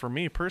 For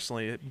me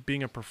personally,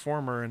 being a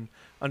performer and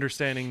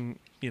understanding,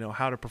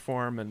 how to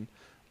perform and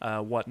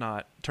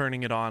whatnot,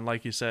 turning it on,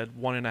 like you said,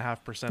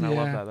 1.5%. I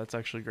love that. That's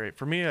actually great.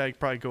 For me, I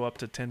probably go up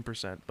to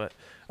 10%,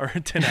 or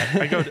 10x.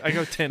 I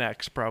go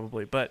 10x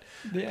probably, but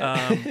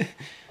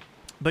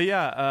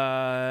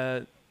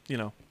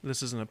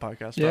this isn't a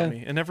podcast about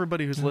me. And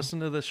everybody who's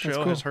listened to this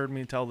show has heard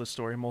me tell this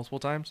story multiple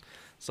times,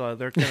 so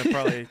they're gonna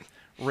probably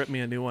rip me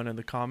a new one in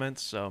the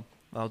comments, so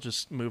I'll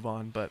just move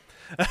on. But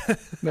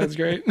that's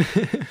great.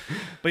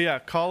 But yeah,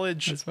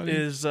 college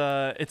is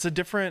it's a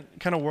different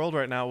kind of world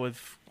right now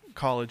with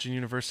college and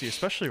university,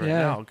 especially right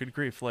now. Good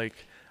grief. Like,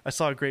 I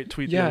saw a great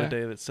tweet the other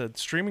day that said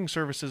streaming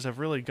services have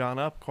really gone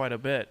up quite a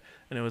bit,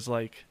 and it was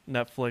like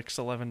Netflix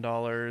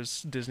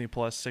 $11, Disney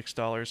Plus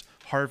 $6,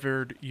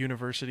 Harvard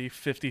University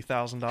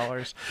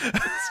 $50,000.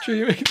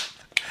 Streaming.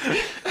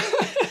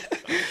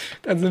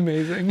 That's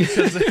amazing.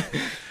 Because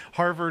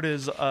Harvard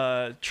is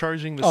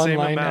charging the same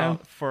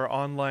amount for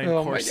online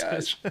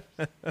courses. Oh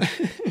my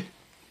gosh.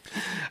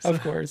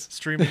 Of course.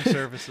 Streaming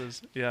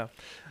services. Yeah.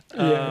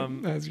 Yeah,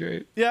 that's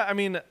great. Yeah, I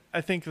mean, I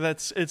think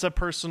it's a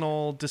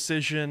personal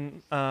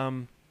decision.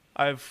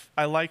 I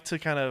like to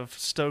kind of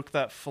stoke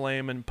that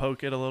flame and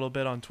poke it a little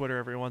bit on Twitter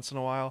every once in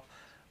a while.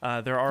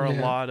 There are a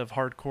lot of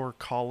hardcore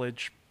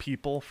college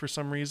people for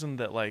some reason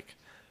that like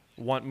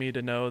want me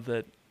to know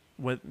that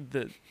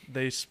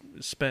they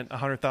spent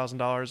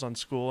 $100,000 on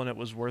school and it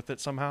was worth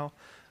it somehow.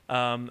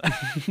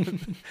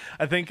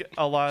 I think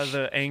a lot of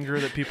the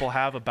anger that people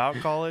have about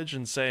college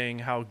and saying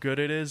how good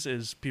it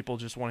is people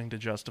just wanting to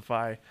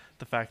justify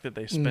the fact that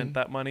they spent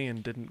that money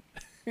and didn't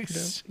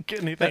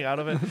get anything out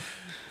of it.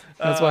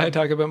 That's why I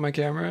talk about my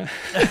camera.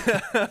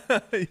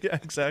 Yeah,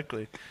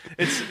 exactly.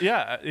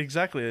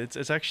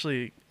 It's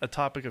actually a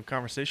topic of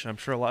conversation. I'm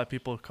sure a lot of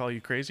people call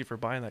you crazy for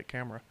buying that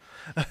camera.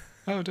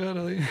 Oh,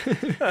 totally.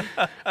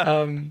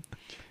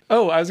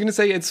 Oh, I was going to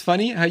say, it's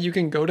funny how you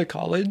can go to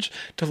college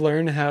to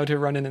learn how to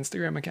run an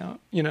Instagram account.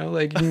 You know,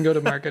 like you can go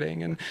to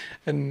marketing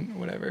and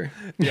whatever.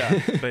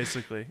 Yeah,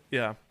 basically.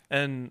 Yeah.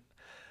 And,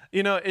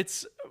 you know,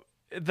 this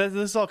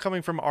is all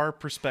coming from our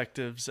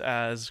perspectives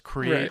as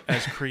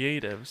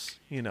creatives,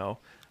 you know.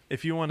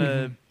 If you want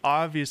to,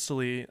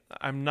 obviously,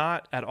 I'm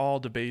not at all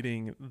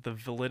debating the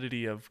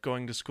validity of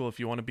going to school if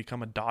you want to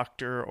become a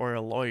doctor or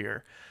a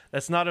lawyer.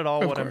 That's not at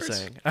all what I'm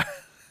saying.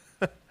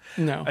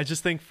 No. I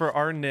just think for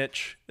our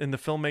niche in the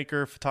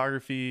filmmaker,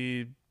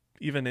 photography,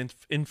 even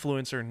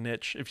influencer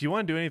niche, if you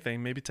want to do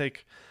anything, maybe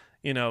take,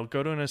 you know,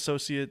 get an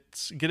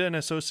associate's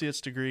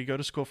degree, go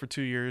to school for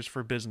 2 years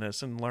for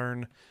business and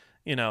learn,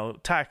 you know,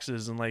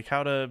 taxes and like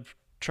how to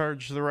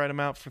charge the right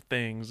amount for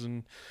things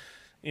and,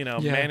 you know,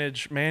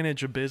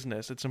 manage a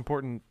business. It's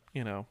important,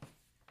 you know,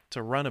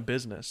 to run a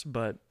business,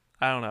 but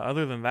I don't know.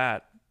 Other than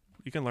that,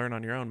 you can learn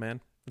on your own,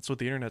 man. That's what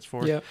the internet's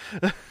for. Yep.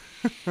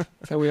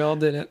 That's how we all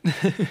did it.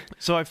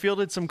 So I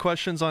fielded some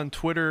questions on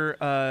Twitter.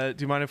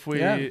 Do you mind if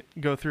we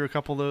go through a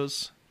couple of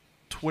those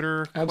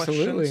Twitter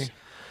Absolutely.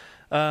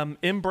 questions?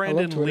 M.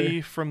 Brandon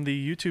Lee from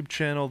the YouTube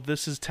channel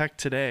This Is Tech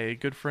Today,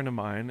 good friend of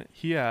mine,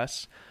 he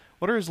asks,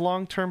 what are his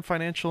long-term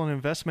financial and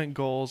investment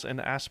goals and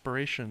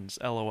aspirations?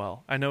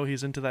 LOL. I know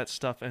he's into that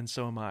stuff, and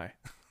so am I.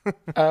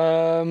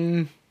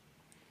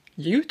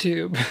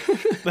 YouTube.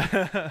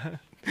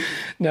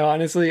 No,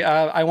 honestly,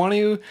 I want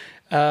to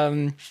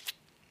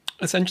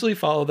essentially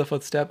follow the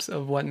footsteps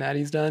of what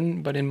Maddie's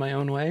done, but in my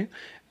own way.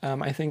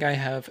 I think I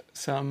have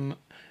some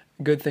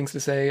good things to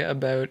say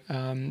about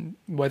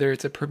whether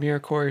it's a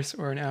Premiere course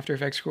or an After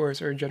Effects course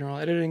or a general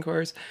editing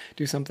course,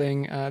 do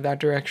something that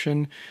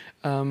direction.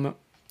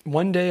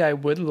 One day I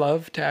would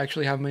love to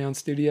actually have my own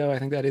studio. I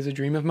think that is a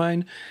dream of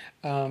mine.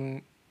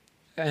 I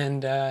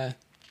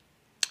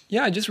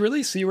just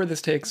really see where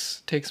this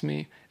takes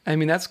me. I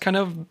mean, that's kind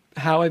of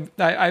how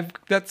I've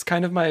that's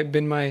kind of my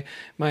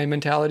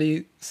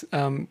mentality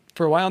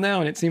for a while now,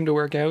 and it seemed to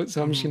work out.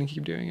 So I'm just going to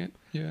keep doing it.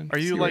 Yeah. Are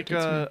you like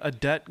a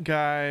debt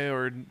guy,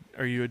 or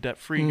are you a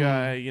debt-free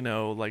guy? You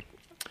know, like,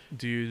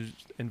 do you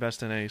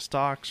invest in any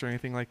stocks or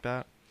anything like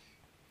that?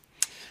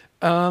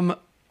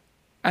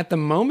 At the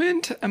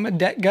moment, I'm a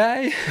debt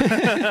guy,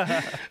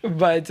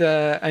 but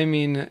I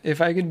mean, if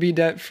I could be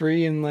debt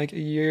free in like a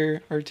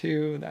year or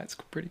two, that's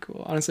pretty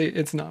cool. Honestly,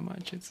 it's not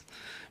much. It's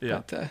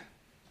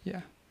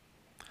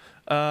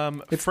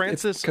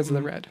Francis, because of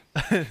the red.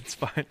 It's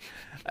fine.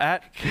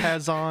 At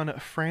Kazan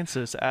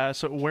Francis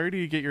asks, so where do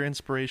you get your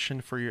inspiration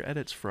for your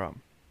edits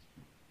from?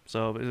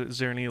 So is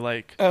there any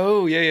like?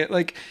 Oh yeah.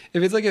 Like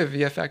if it's like a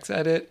VFX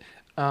edit,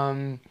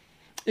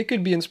 it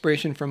could be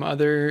inspiration from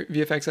other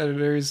VFX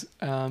editors.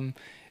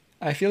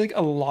 I feel like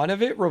a lot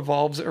of it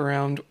revolves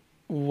around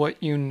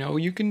what you know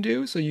you can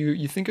do. So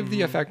you think of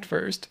the effect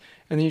first,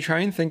 and then you try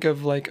and think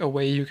of like a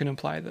way you can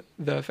apply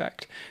the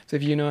effect. So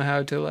if you know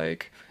how to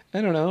like,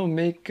 I don't know,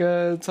 make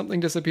something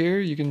disappear,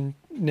 you can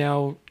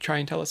now try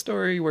and tell a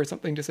story where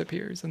something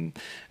disappears and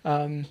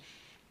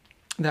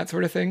that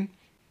sort of thing.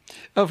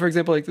 Oh, for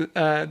example, like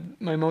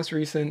my most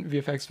recent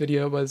VFX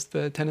video was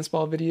the tennis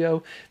ball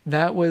video.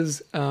 That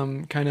was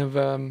kind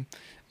of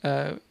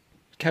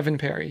Kevin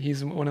Perry.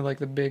 He's one of like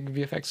the big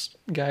VFX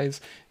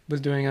guys. Was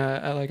doing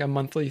a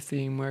monthly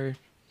theme where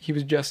he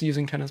was just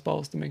using tennis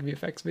balls to make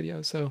VFX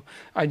videos. So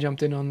I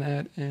jumped in on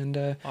that and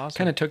awesome.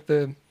 Kind of took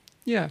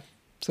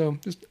So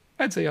just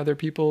I'd say other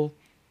people,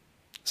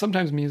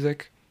 sometimes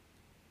music.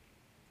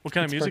 What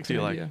kind of music do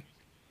you like?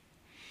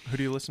 Who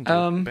do you listen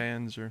to?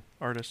 Bands or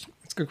artists?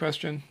 That's a good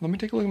question. Let me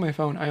take a look at my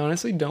phone. I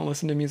honestly don't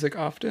listen to music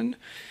often.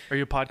 Are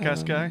you a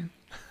podcast guy?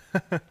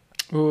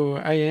 Ooh,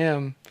 I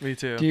am. Me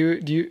too. Do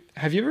you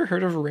have you ever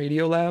heard of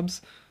Radio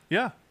Labs?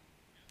 Yeah,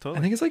 totally.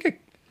 I think it's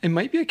like it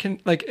might be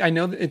I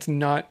know that it's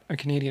not a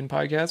Canadian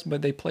podcast,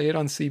 but they play it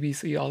on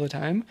CBC all the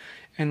time,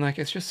 and like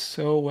it's just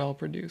so well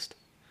produced,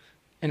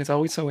 and it's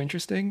always so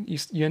interesting.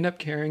 You end up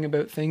caring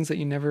about things that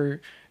you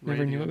never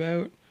knew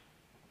about.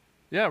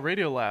 Yeah,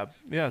 Radio Lab.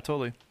 Yeah,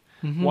 totally.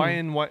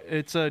 Mm-hmm.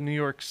 It's a New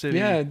York City.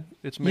 Yeah,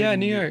 it's made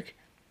New York.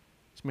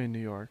 It's made in New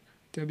York.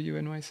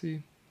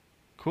 WNYC.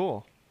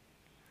 Cool.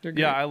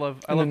 Yeah, I love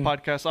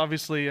podcasts.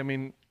 Obviously, I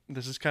mean,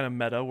 this is kind of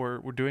meta. We're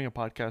doing a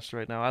podcast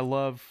right now. I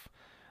love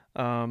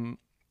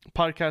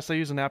podcasts. I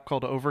use an app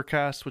called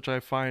Overcast, which I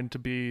find to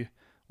be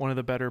one of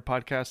the better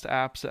podcast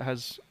apps. It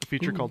has a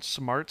feature called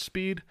Smart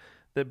Speed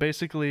that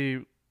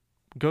basically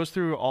goes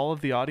through all of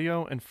the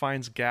audio and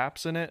finds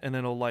gaps in it, and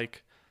then it'll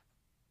like,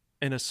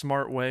 in a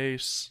smart way,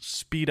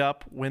 speed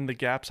up when the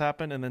gaps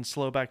happen and then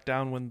slow back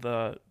down when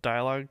the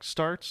dialogue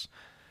starts.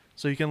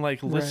 So you can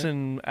like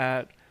listen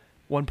at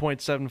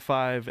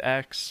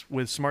 1.75x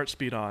with smart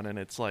speed on, and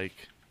it's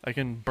like I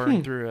can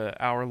burn through an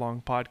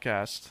hour-long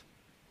podcast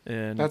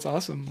in that's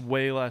awesome.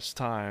 Way less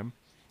time.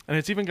 And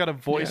it's even got a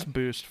voice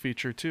boost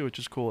feature too, which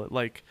is cool.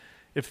 Like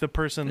if the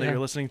person that you're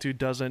listening to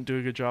doesn't do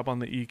a good job on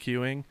the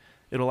EQing,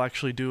 it'll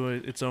actually do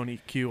its own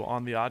EQ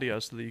on the audio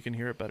so that you can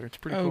hear it better. It's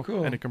pretty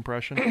cool. And a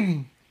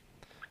compression.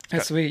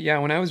 That's sweet. Yeah,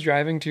 when I was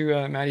driving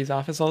to Maddie's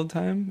office all the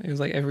time, it was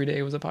like every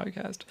day was a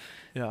podcast.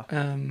 Yeah.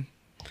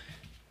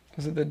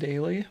 Was it the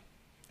Daily?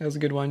 That was a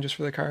good one just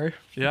for the car.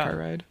 Yeah, car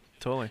ride.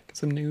 totally. Get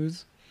some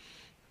news.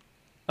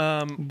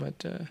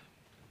 But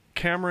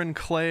Cameron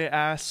Clay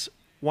asks,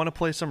 want to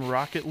play some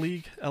Rocket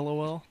League?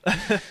 LOL.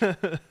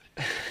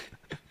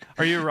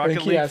 Are you a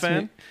Rocket League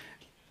fan?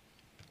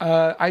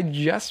 I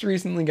just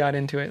recently got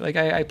into it. Like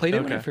I played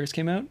it when it first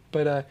came out,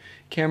 but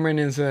Cameron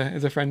is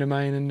a friend of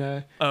mine,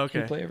 and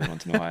we play every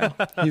once in a while.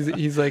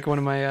 He's like one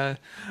of my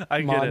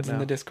mods in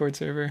the Discord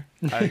server.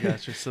 I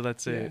got you. So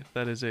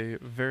that is a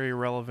very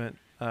relevant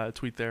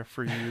tweet there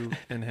for you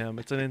and him.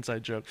 It's an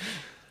inside joke.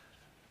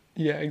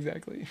 Yeah,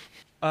 exactly.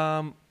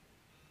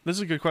 This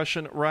is a good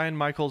question. Ryan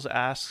Michaels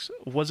asks,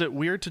 was it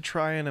weird to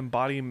try and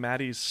embody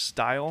Maddie's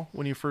style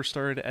when you first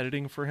started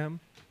editing for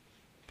him?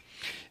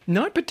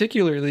 Not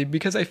particularly,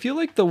 because I feel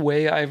like the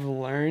way I've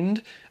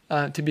learned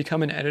to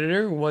become an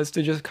editor was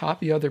to just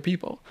copy other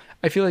people.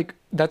 I feel like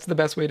that's the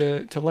best way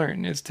to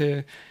learn, is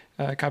to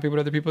copy what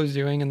other people are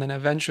doing, and then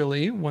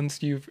eventually,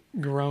 once you've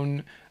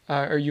grown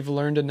or you've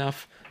learned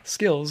enough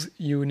skills,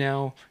 you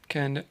now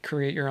can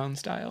create your own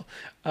style.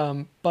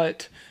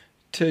 But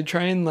to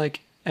try and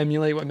like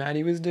emulate what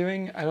Maddie was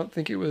doing, I don't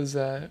think it was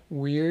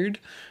weird,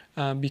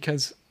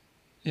 because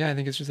I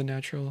think it's just a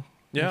natural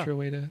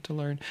way to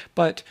learn.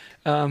 But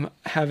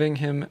having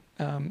him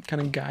kind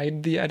of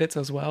guide the edits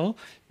as well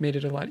made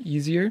it a lot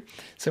easier.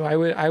 So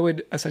I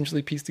would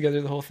essentially piece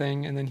together the whole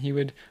thing, and then he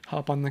would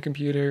hop on the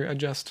computer,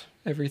 adjust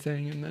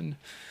everything, and then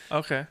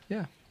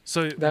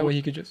so that way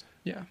he could just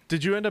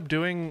Did you end up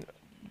doing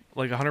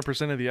like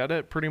 100% of the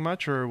edit pretty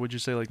much, or would you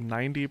say like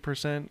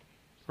 90%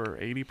 or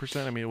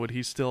 80%? I mean, would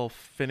he still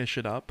finish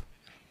it up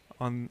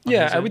on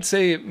I would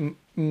say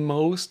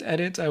most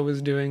edits I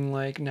was doing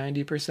like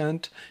 90%,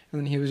 and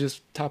then he was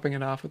just topping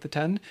it off with the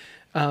 10.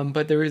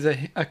 But there was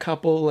a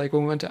couple, like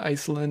when we went to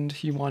Iceland,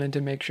 he wanted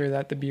to make sure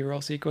that the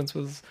B-roll sequence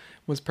was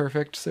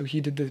perfect, so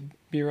he did the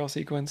B-roll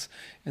sequence,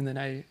 and then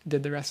I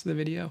did the rest of the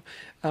video.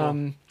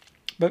 Cool.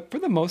 But for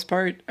the most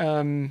part,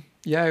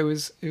 it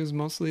was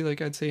mostly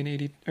like, I'd say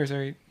an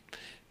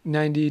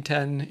 90,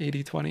 10,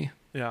 80, 20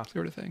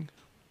 sort of thing.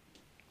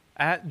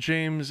 At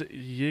James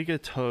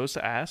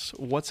Yigatos asks,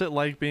 what's it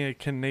like being a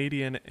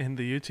Canadian in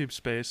the YouTube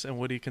space, and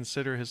would he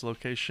consider his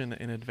location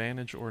an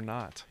advantage or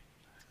not?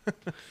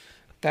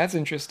 That's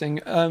interesting.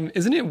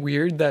 Isn't it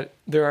weird that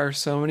there are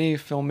so many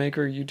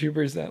filmmaker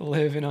YouTubers that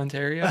live in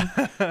Ontario?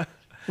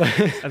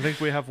 I think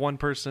we have one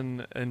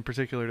person in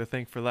particular to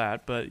thank for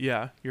that, but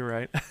yeah, you're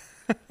right.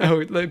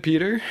 Oh, like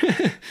Peter?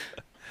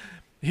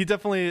 He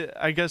definitely,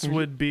 I guess,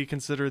 would be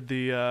considered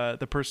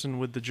the person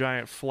with the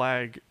giant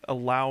flag,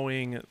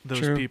 allowing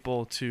those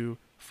people to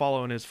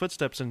follow in his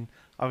footsteps and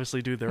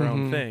obviously do their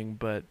own thing.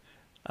 But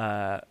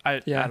I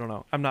don't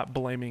know. I'm not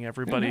blaming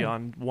everybody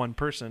on one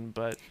person,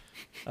 but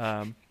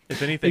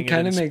if anything, it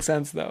kind of makes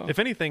sense though. If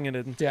anything,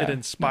 it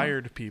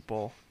inspired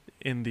people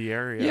in the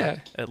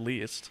area, at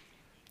least.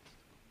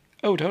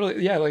 Oh,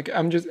 totally. Yeah, like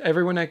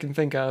everyone I can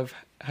think of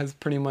has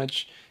pretty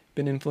much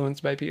been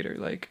influenced by Peter.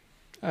 Like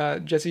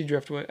Jesse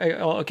Driftwood.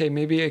 Okay,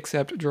 maybe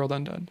except Gerald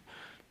Undone.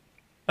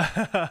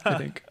 I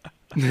think.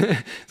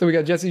 So we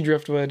got Jesse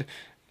Driftwood,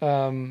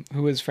 who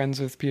was friends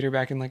with Peter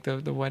back in like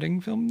the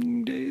wedding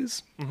film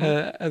days,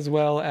 as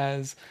well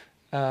as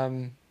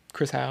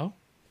Chris Howe,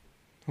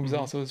 who was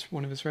also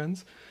one of his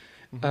friends.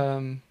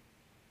 Well,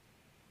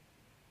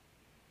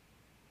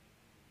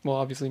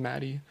 obviously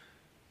Maddie.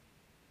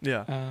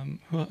 Yeah.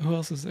 Who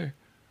else is there?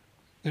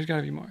 There's got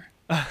to be more.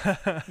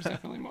 There's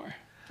definitely more.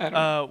 I don't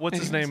know. What's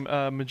his name?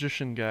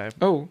 Magician guy.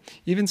 Oh,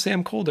 even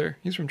Sam Colder.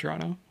 He's from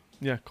Toronto.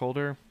 Yeah,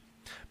 Colder.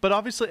 But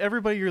obviously,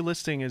 everybody you're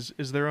listing is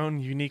their own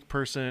unique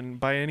person.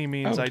 By any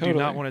means, I do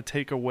not want to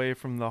take away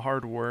from the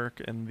hard work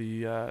and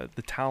the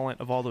talent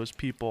of all those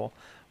people.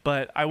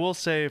 But I will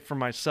say for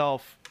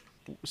myself,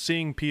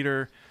 seeing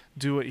Peter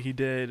do what he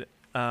did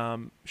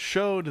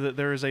showed that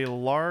there is a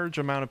large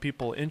amount of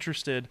people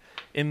interested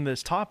in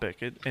this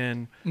topic.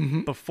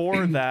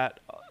 Before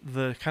that,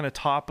 the kind of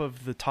top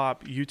of the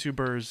top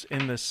YouTubers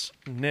in this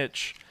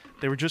niche,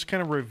 they were just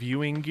kind of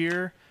reviewing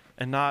gear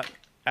and not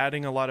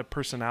adding a lot of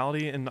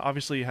personality. And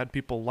obviously you had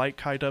people like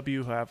Kai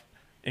W who have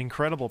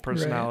incredible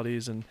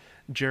personalities, and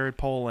Jared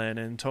Polin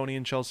and Tony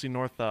and Chelsea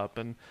Northup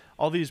and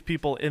all these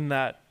people in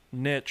that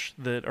niche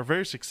that are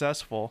very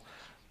successful.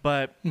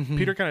 But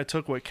Peter kind of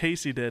took what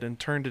Casey did and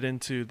turned it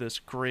into this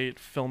great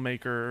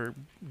filmmaker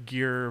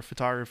gear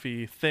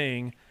photography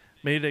thing,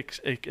 made it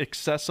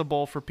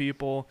accessible for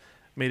people,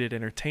 made it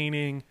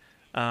entertaining.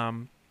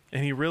 And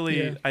he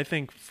really, I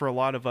think for a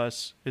lot of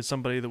us, is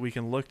somebody that we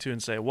can look to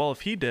and say, well,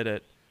 if he did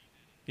it,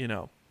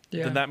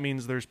 then that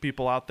means there's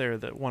people out there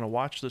that want to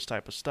watch this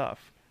type of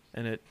stuff.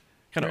 And it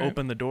kind of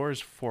opened the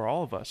doors for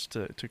all of us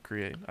to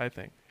create, I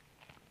think.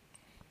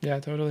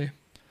 Yeah, totally.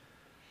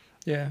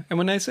 Yeah. And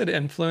when I said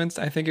influenced,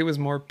 I think it was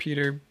more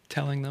Peter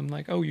telling them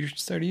like, oh, you should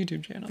start a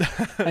YouTube channel.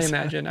 I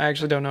imagine. I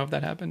actually don't know if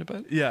that happened,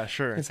 but yeah,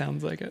 sure. it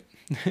sounds like it.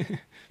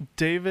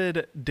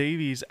 David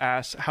Davies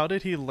asks, how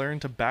did he learn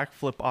to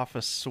backflip off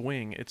a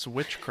swing? It's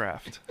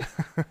witchcraft.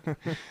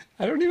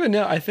 I don't even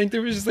know. I think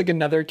there was just like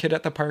another kid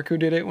at the park who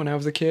did it when I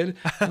was a kid.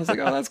 I was like,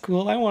 oh, that's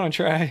cool. I want to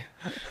try.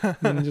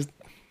 And just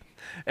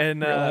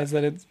realize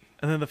that it's...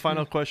 And then the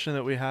final question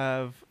that we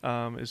have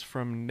is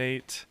from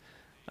Nate.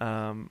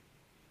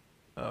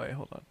 Oh, wait,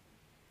 hold on.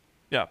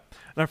 Yeah.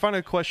 And our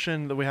final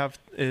question that we have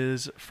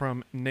is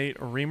from Nate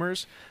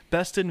Reimers.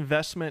 Best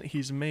investment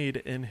he's made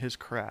in his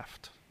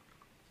craft.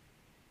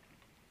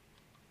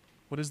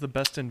 What is the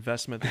best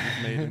investment that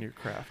you've made in your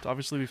craft?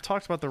 Obviously, we've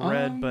talked about the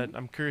red, but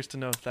I'm curious to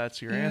know if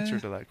that's your answer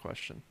to that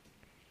question.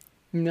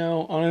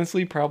 No,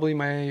 honestly, probably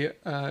my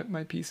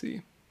my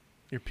PC.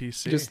 Your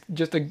PC?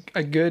 Just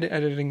a good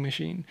editing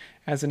machine.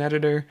 As an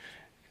editor,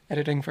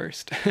 editing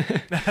first.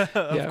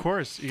 Of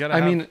course. You got to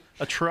have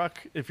a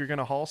truck if you're going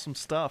to haul some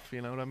stuff.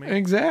 You know what I mean?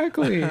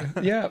 Exactly.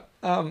 Yeah.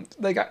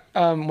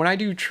 When I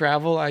do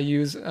travel, I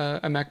use a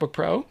MacBook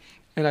Pro,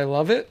 and I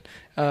love it.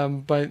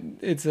 But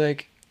it's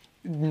like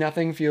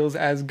nothing feels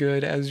as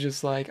good as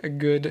just like a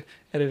good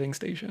editing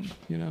station,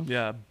 you know?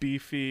 Yeah.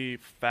 Beefy,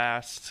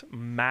 fast,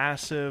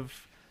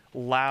 massive,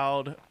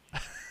 loud.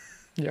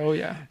 Oh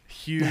yeah.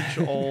 Huge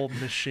old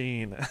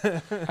machine.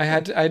 I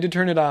had to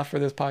turn it off for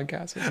this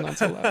podcast. It's not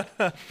so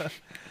loud.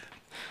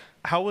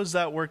 How was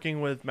that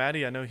working with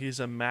Maddie? I know he's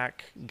a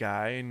Mac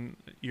guy and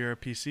you're a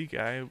PC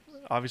guy.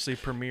 Obviously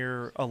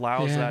Premiere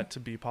allows that to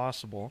be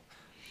possible.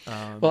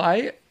 Well,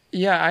 I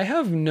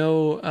have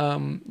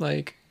no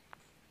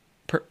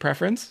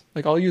preference.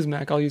 Like I'll use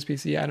Mac, I'll use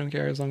PC. I don't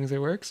care as long as it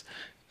works.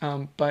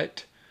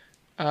 But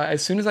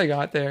as soon as I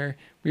got there,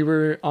 we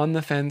were on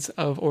the fence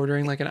of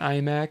ordering like an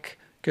iMac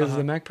because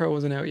the Mac Pro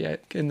wasn't out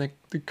yet. And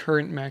the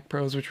current Mac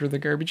Pros, which were the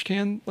garbage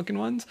can looking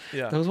ones,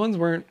 those ones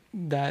weren't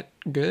that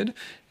good.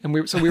 And we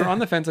were on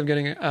the fence of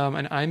getting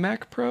an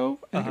iMac Pro,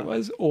 I think it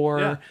was,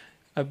 or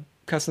a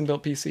custom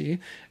built PC.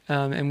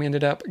 And we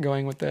ended up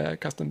going with the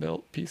custom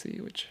built PC,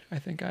 which I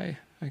think I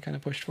kind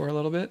of pushed for a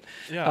little bit.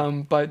 Yeah.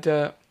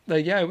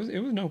 It was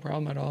no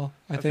problem at all.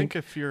 I think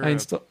if you're a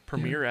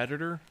Premiere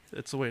editor,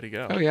 it's the way to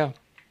go. Oh yeah,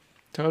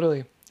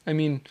 totally. I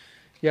mean,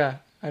 yeah,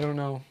 I don't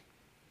know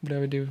what I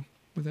would do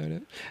without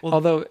it. Well,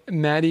 although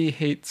Maddie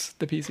hates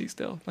the PC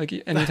still. Like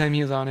anytime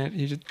he was on it,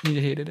 he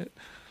hated it.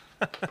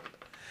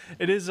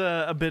 It is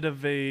a bit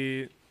of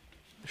a, it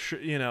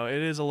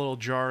is a little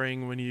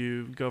jarring when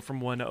you go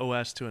from one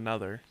OS to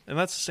another, and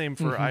that's the same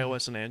for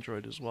iOS and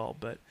Android as well.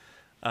 But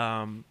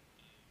I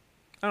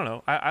don't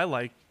know. I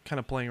like kind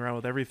of playing around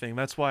with everything.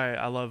 That's why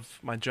I love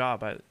my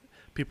job.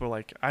 People are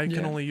like, I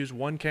can only use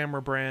one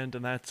camera brand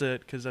and that's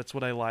it because that's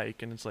what I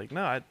like. And it's like,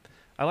 no,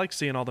 I like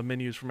seeing all the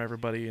menus from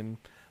everybody and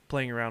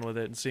playing around with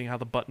it and seeing how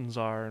the buttons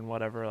are and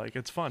whatever. Like,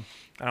 it's fun.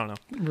 I don't know.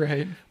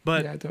 Right.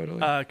 But yeah, totally.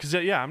 Because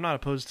I'm not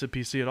opposed to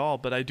PC at all,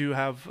 but I do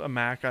have a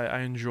Mac.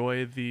 I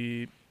enjoy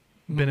the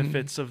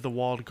benefits of the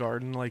walled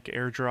garden, like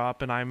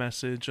AirDrop and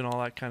iMessage and all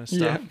that kind of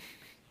stuff.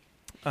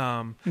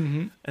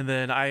 And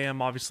then I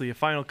am obviously a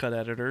Final Cut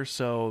editor,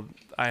 so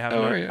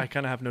I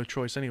kind of have no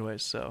choice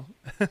anyways. So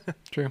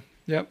true.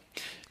 Yep.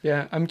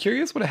 Yeah. I'm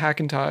curious what a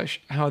Hackintosh,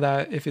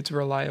 if it's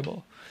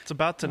reliable. It's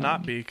about to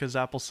not be because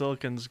Apple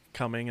Silicon's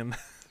coming and.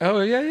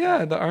 Oh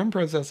yeah, the ARM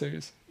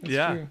processors.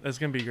 That's true. That's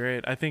gonna be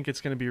great. I think it's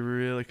gonna be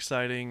real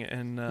exciting,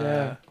 and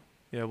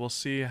we'll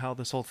see how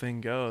this whole thing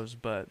goes.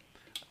 But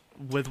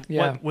with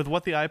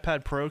what the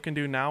iPad Pro can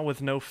do now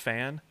with no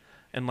fan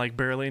and like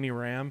barely any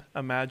RAM,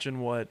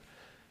 imagine what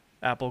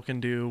Apple can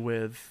do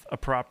with a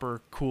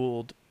proper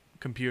cooled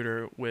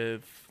computer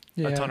with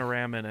a ton of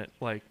RAM in it.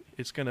 Like,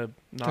 it's gonna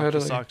knock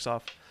the socks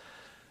off.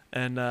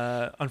 And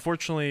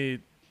unfortunately,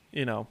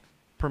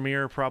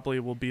 Premiere probably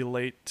will be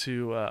late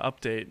to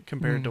update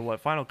compared to what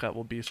Final Cut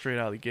will be straight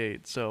out of the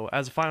gate. So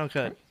as a Final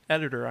Cut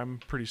editor, I'm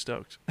pretty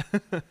stoked.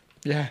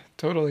 Yeah,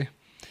 totally.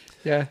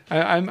 Yeah,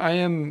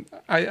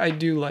 I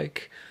do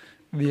like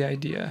the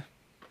idea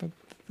that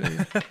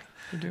they're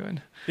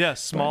doing. Yeah,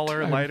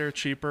 smaller, lighter,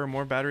 cheaper,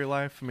 more battery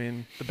life. I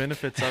mean, the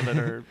benefits of it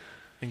are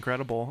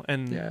incredible.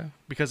 And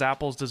because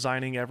Apple's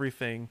designing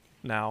everything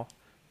now,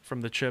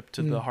 from the chip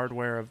to the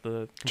hardware of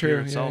the computer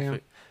itself,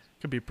 it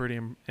could be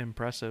pretty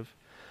impressive.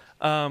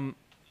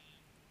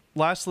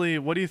 Lastly,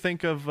 what do you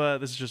think of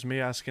this is just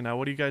me asking now,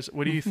 what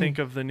do you think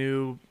of the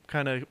new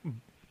kind of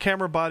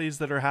camera bodies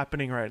that are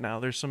happening right now?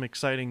 There's some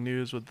exciting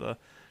news with the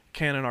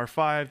Canon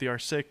R5, the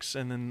R6,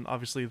 and then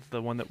obviously the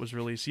one that was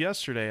released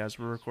yesterday as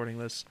we're recording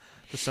this,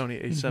 the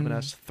Sony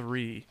a7S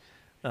III.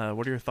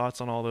 What are your thoughts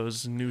on all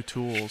those new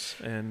tools,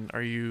 and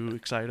are you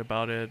excited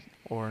about it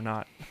or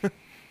not?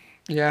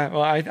 Yeah,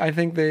 well, I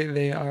think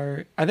they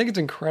are. I think it's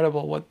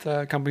incredible what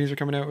companies are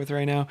coming out with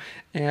right now.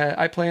 And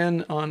I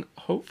plan on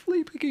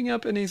hopefully picking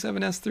up an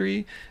A7S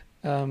III,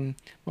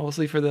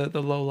 mostly for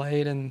the low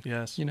light and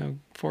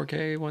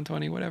 4K,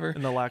 120, whatever.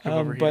 And the lack of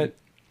overheating.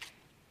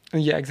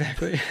 Yeah,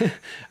 exactly.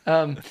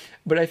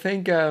 But I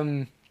think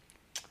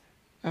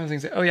I was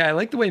gonna say, oh yeah, I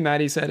like the way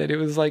Maddie said it. It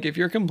was like, if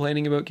you're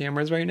complaining about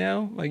cameras right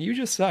now, like you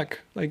just suck.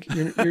 Like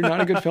you're not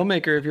a good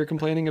filmmaker if you're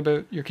complaining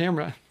about your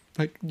camera.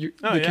 Like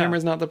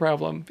camera's not the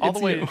problem. All it's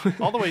the way, you.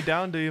 all the way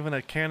down to even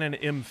a Canon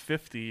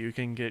M50, you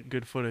can get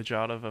good footage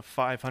out of a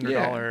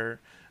 $500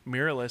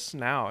 mirrorless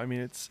now. I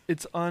mean,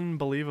 it's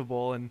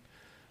unbelievable, and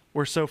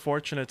we're so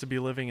fortunate to be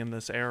living in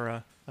this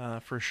era,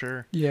 for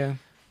sure. Yeah.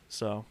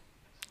 So,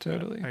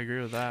 totally. I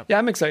agree with that. Yeah,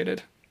 I'm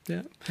excited.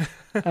 Yeah.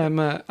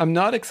 I'm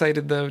not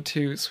excited though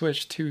to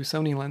switch to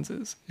Sony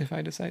lenses if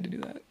I decide to do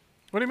that.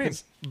 What do you mean?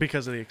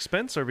 Because of the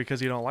expense, or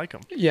because you don't like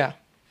them? Yeah.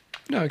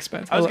 No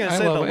expense. I was going to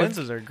say the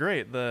lenses are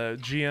great, the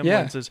GM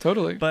lenses.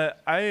 Totally.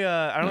 But I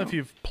don't know if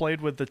you've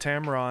played with the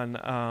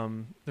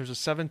Tamron. There's a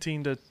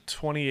 17 to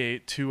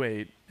 28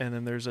 2.8, and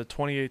then there's a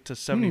 28 to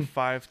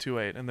 75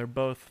 2.8, and they're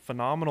both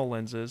phenomenal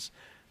lenses.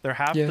 They're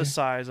half the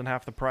size and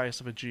half the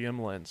price of a GM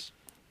lens.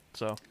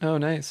 So. Oh,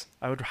 nice.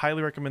 I would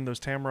highly recommend those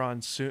Tamron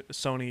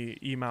Sony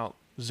E-mount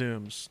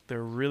zooms.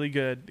 They're really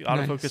good. The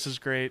autofocus is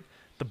great.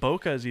 The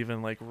bokeh is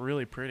even like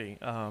really pretty.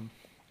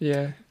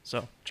 Yeah.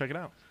 So check it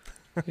out.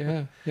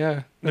 Yeah.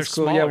 That's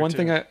cool. Yeah, one too.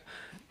 thing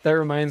that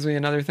reminds me,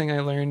 another thing I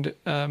learned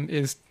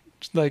is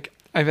like,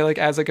 I feel like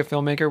as like a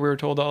filmmaker, we were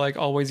told to like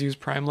always use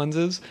prime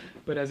lenses,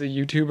 but as a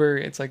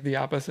YouTuber, it's like the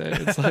opposite.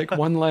 It's like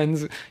one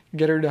lens,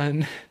 get her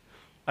done.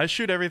 I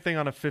shoot everything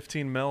on a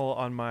 15 mil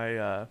on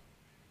my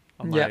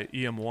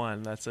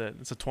EM1. That's it.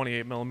 It's a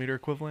 28 millimeter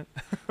equivalent.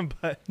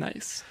 But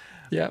nice.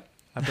 Yeah.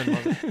 I've been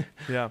loving it.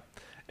 Yeah.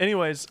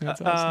 Anyways,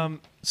 that's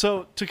awesome.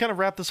 So to kind of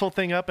wrap this whole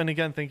thing up, and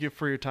again, thank you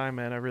for your time,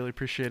 man. I really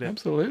appreciate it.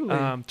 Absolutely.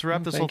 To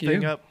wrap this whole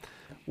thing up,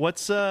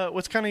 what's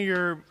kind of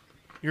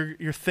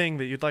your thing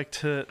that you'd like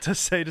to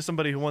say to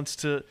somebody who wants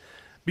to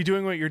be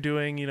doing what you're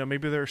doing? You know,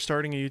 maybe they're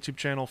starting a YouTube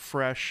channel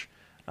fresh.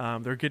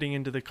 They're getting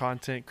into the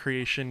content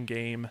creation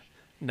game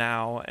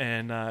now,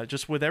 and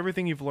just with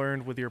everything you've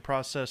learned with your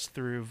process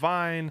through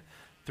Vine,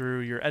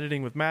 through your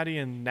editing with Maddie,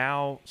 and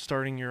now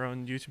starting your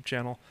own YouTube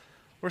channel,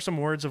 or some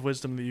words of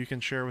wisdom that you can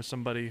share with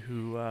somebody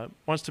who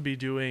wants to be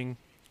doing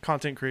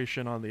content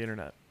creation on the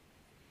internet?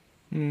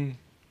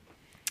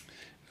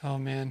 Oh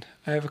man,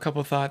 I have a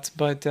couple thoughts,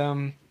 but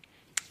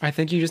I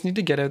think you just need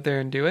to get out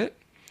there and do it.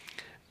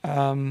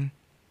 I mean,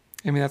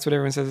 that's what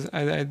everyone says.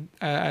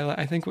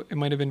 I think it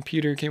might have been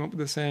Peter who came up with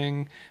the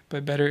saying,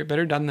 but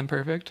better done than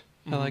perfect.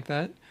 I like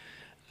that.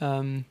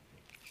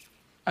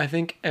 I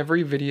think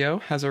every video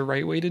has a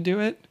right way to do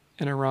it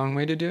and a wrong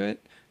way to do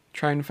it.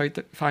 Try and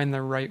find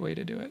the right way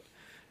to do it.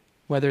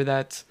 Whether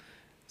that's,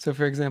 so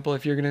for example,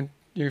 if you're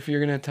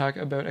gonna talk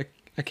about I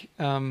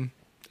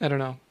don't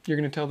know, you're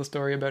gonna tell the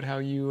story about how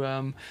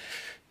you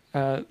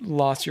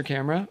lost your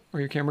camera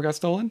or your camera got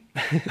stolen.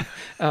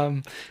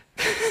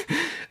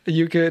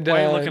 You could.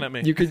 Why are you looking at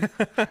me? You could.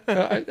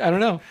 I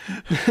don't know.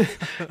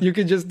 You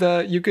could just.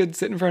 You could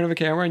sit in front of a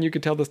camera and you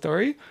could tell the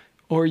story,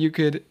 or you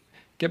could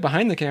get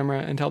behind the camera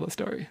and tell the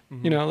story.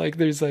 Mm-hmm. You know, like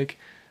there's like,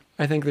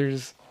 I think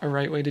there's a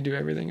right way to do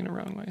everything and a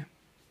wrong way.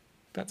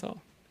 That's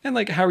all. And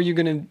like, how are you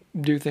going to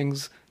do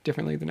things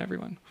differently than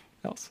everyone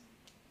else?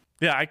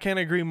 Yeah, I can't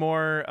agree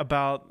more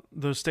about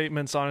those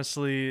statements.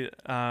 Honestly,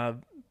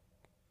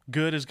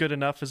 good is good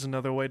enough is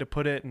another way to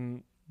put it,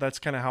 and that's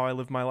kind of how I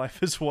live my life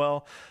as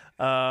well.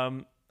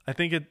 I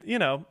think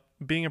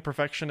being a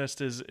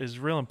perfectionist is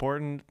real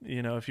important.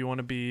 You know, if you want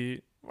to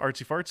be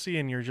artsy fartsy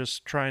and you're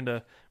just trying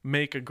to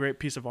make a great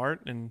piece of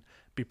art and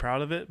be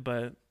proud of it,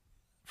 but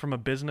from a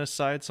business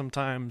side,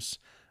 sometimes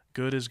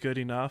good is good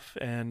enough,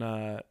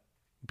 and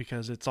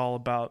because it's all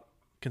about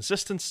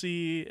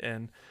consistency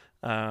and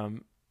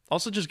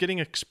also just getting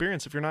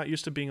experience. If you're not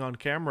used to being on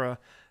camera,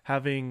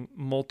 having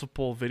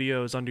multiple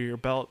videos under your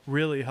belt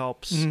really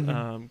helps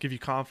give you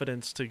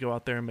confidence to go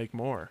out there and make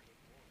more.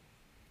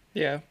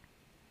 Yeah,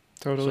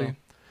 totally. So,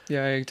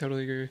 yeah, I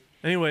totally agree.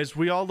 Anyways,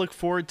 we all look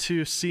forward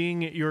to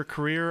seeing your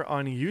career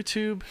on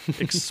YouTube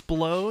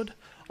explode.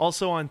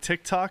 Also on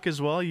TikTok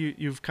as well.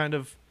 You've kind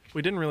of,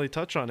 we didn't really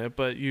touch on it,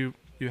 but you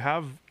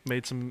have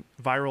made some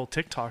viral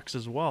TikToks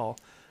as well.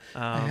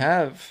 I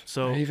have.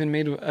 So I even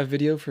made a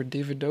video for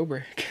David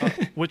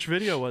Dobrik. Which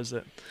video was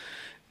it?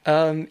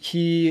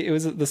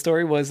 The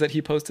story was that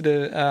he posted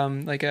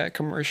a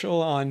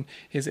commercial on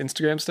his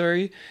Instagram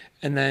story,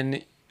 and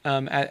then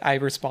I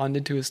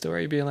responded to his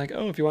story being like,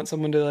 oh, if you want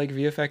someone to like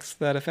VFX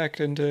that effect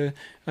into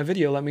a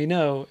video, let me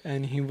know.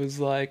 And he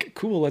was like,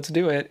 cool, let's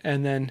do it.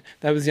 And then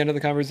that was the end of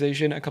the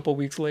conversation. A couple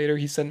weeks later,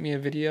 he sent me a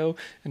video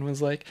and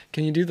was like,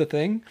 can you do the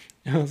thing?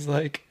 And I was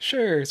like,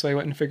 sure. So I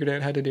went and figured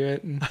out how to do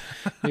it and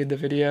made the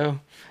video,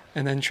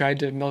 and then tried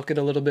to milk it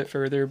a little bit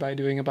further by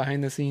doing a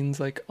behind the scenes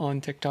like on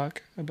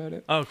TikTok about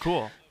it. Oh,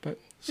 cool. But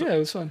yeah, it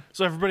was fun.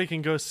 So everybody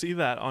can go see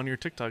that on your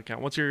TikTok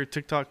account. What's your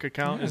TikTok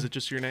account? Yeah. Is it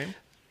just your name?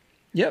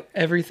 Yep,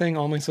 everything,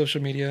 all my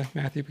social media,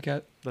 Matthew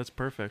Paquette. That's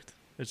perfect.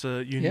 It's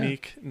a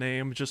unique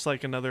name, just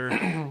like another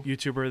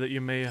YouTuber that you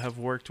may have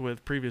worked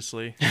with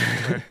previously.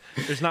 Right?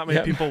 There's not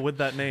many people with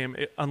that name,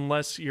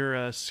 unless you're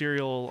a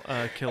serial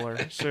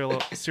killer,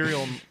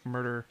 serial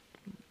murder.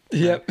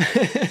 Yep.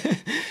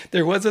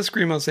 There was a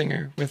Screamo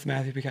singer with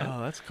Matthew Paquette.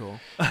 Oh, that's cool.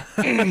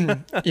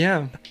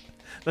 Yeah.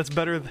 That's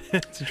better than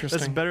It's interesting.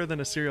 that's better than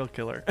a serial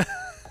killer.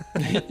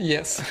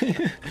 Yes.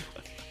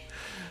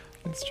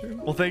 That's true.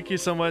 Well, thank you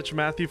so much,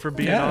 Matthew, for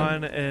being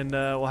on, and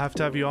we'll have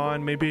to have you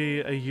on maybe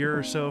a year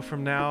or so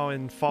from now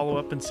and follow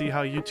up and see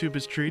how YouTube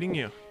is treating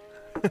you.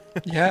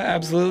 Yeah,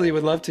 absolutely.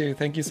 Would love to.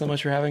 Thank you so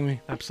much for having me.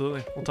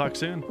 Absolutely. We'll talk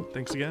soon.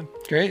 Thanks again.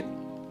 Great.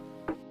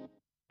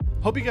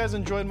 Hope you guys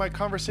enjoyed my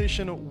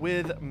conversation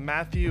with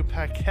Matthew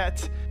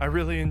Paquette. I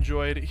really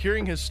enjoyed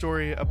hearing his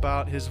story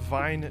about his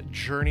Vine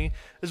journey,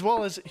 as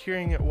well as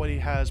hearing what he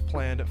has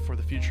planned for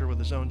the future with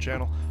his own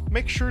channel.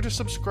 Make sure to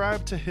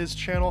subscribe to his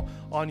channel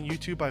on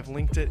YouTube. I've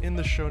linked it in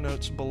the show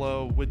notes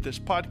below with this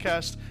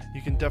podcast.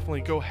 You can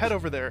definitely go head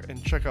over there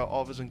and check out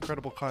all of his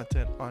incredible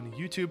content on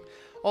YouTube.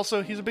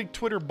 Also, he's a big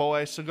Twitter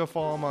boy, so go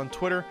follow him on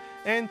Twitter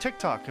and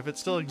TikTok if it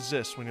still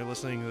exists when you're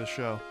listening to the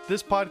show.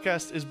 This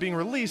podcast is being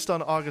released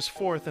on August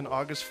 4th, and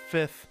August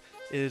 5th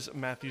is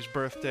Matthew's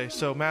birthday.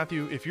 So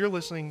Matthew, if you're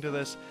listening to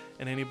this,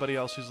 and anybody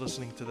else who's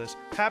listening to this,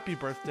 happy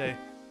birthday,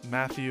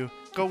 Matthew.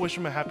 Go wish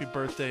him a happy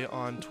birthday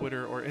on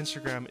Twitter or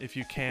Instagram if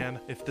you can,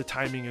 if the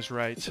timing is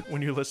right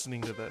when you're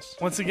listening to this.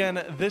 Once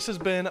again, this has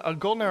been a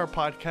Golden Hour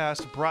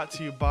podcast brought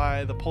to you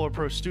by the Polar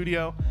Pro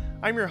Studio.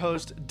 I'm your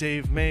host,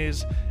 Dave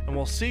Mays, and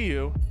we'll see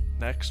you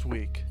next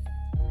week.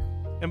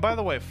 And by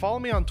the way, follow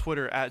me on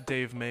Twitter at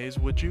Dave Mays,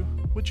 would you?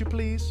 Would you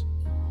please?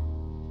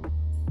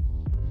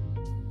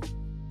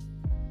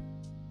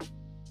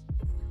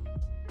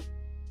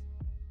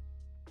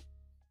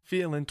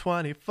 Feeling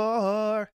 24.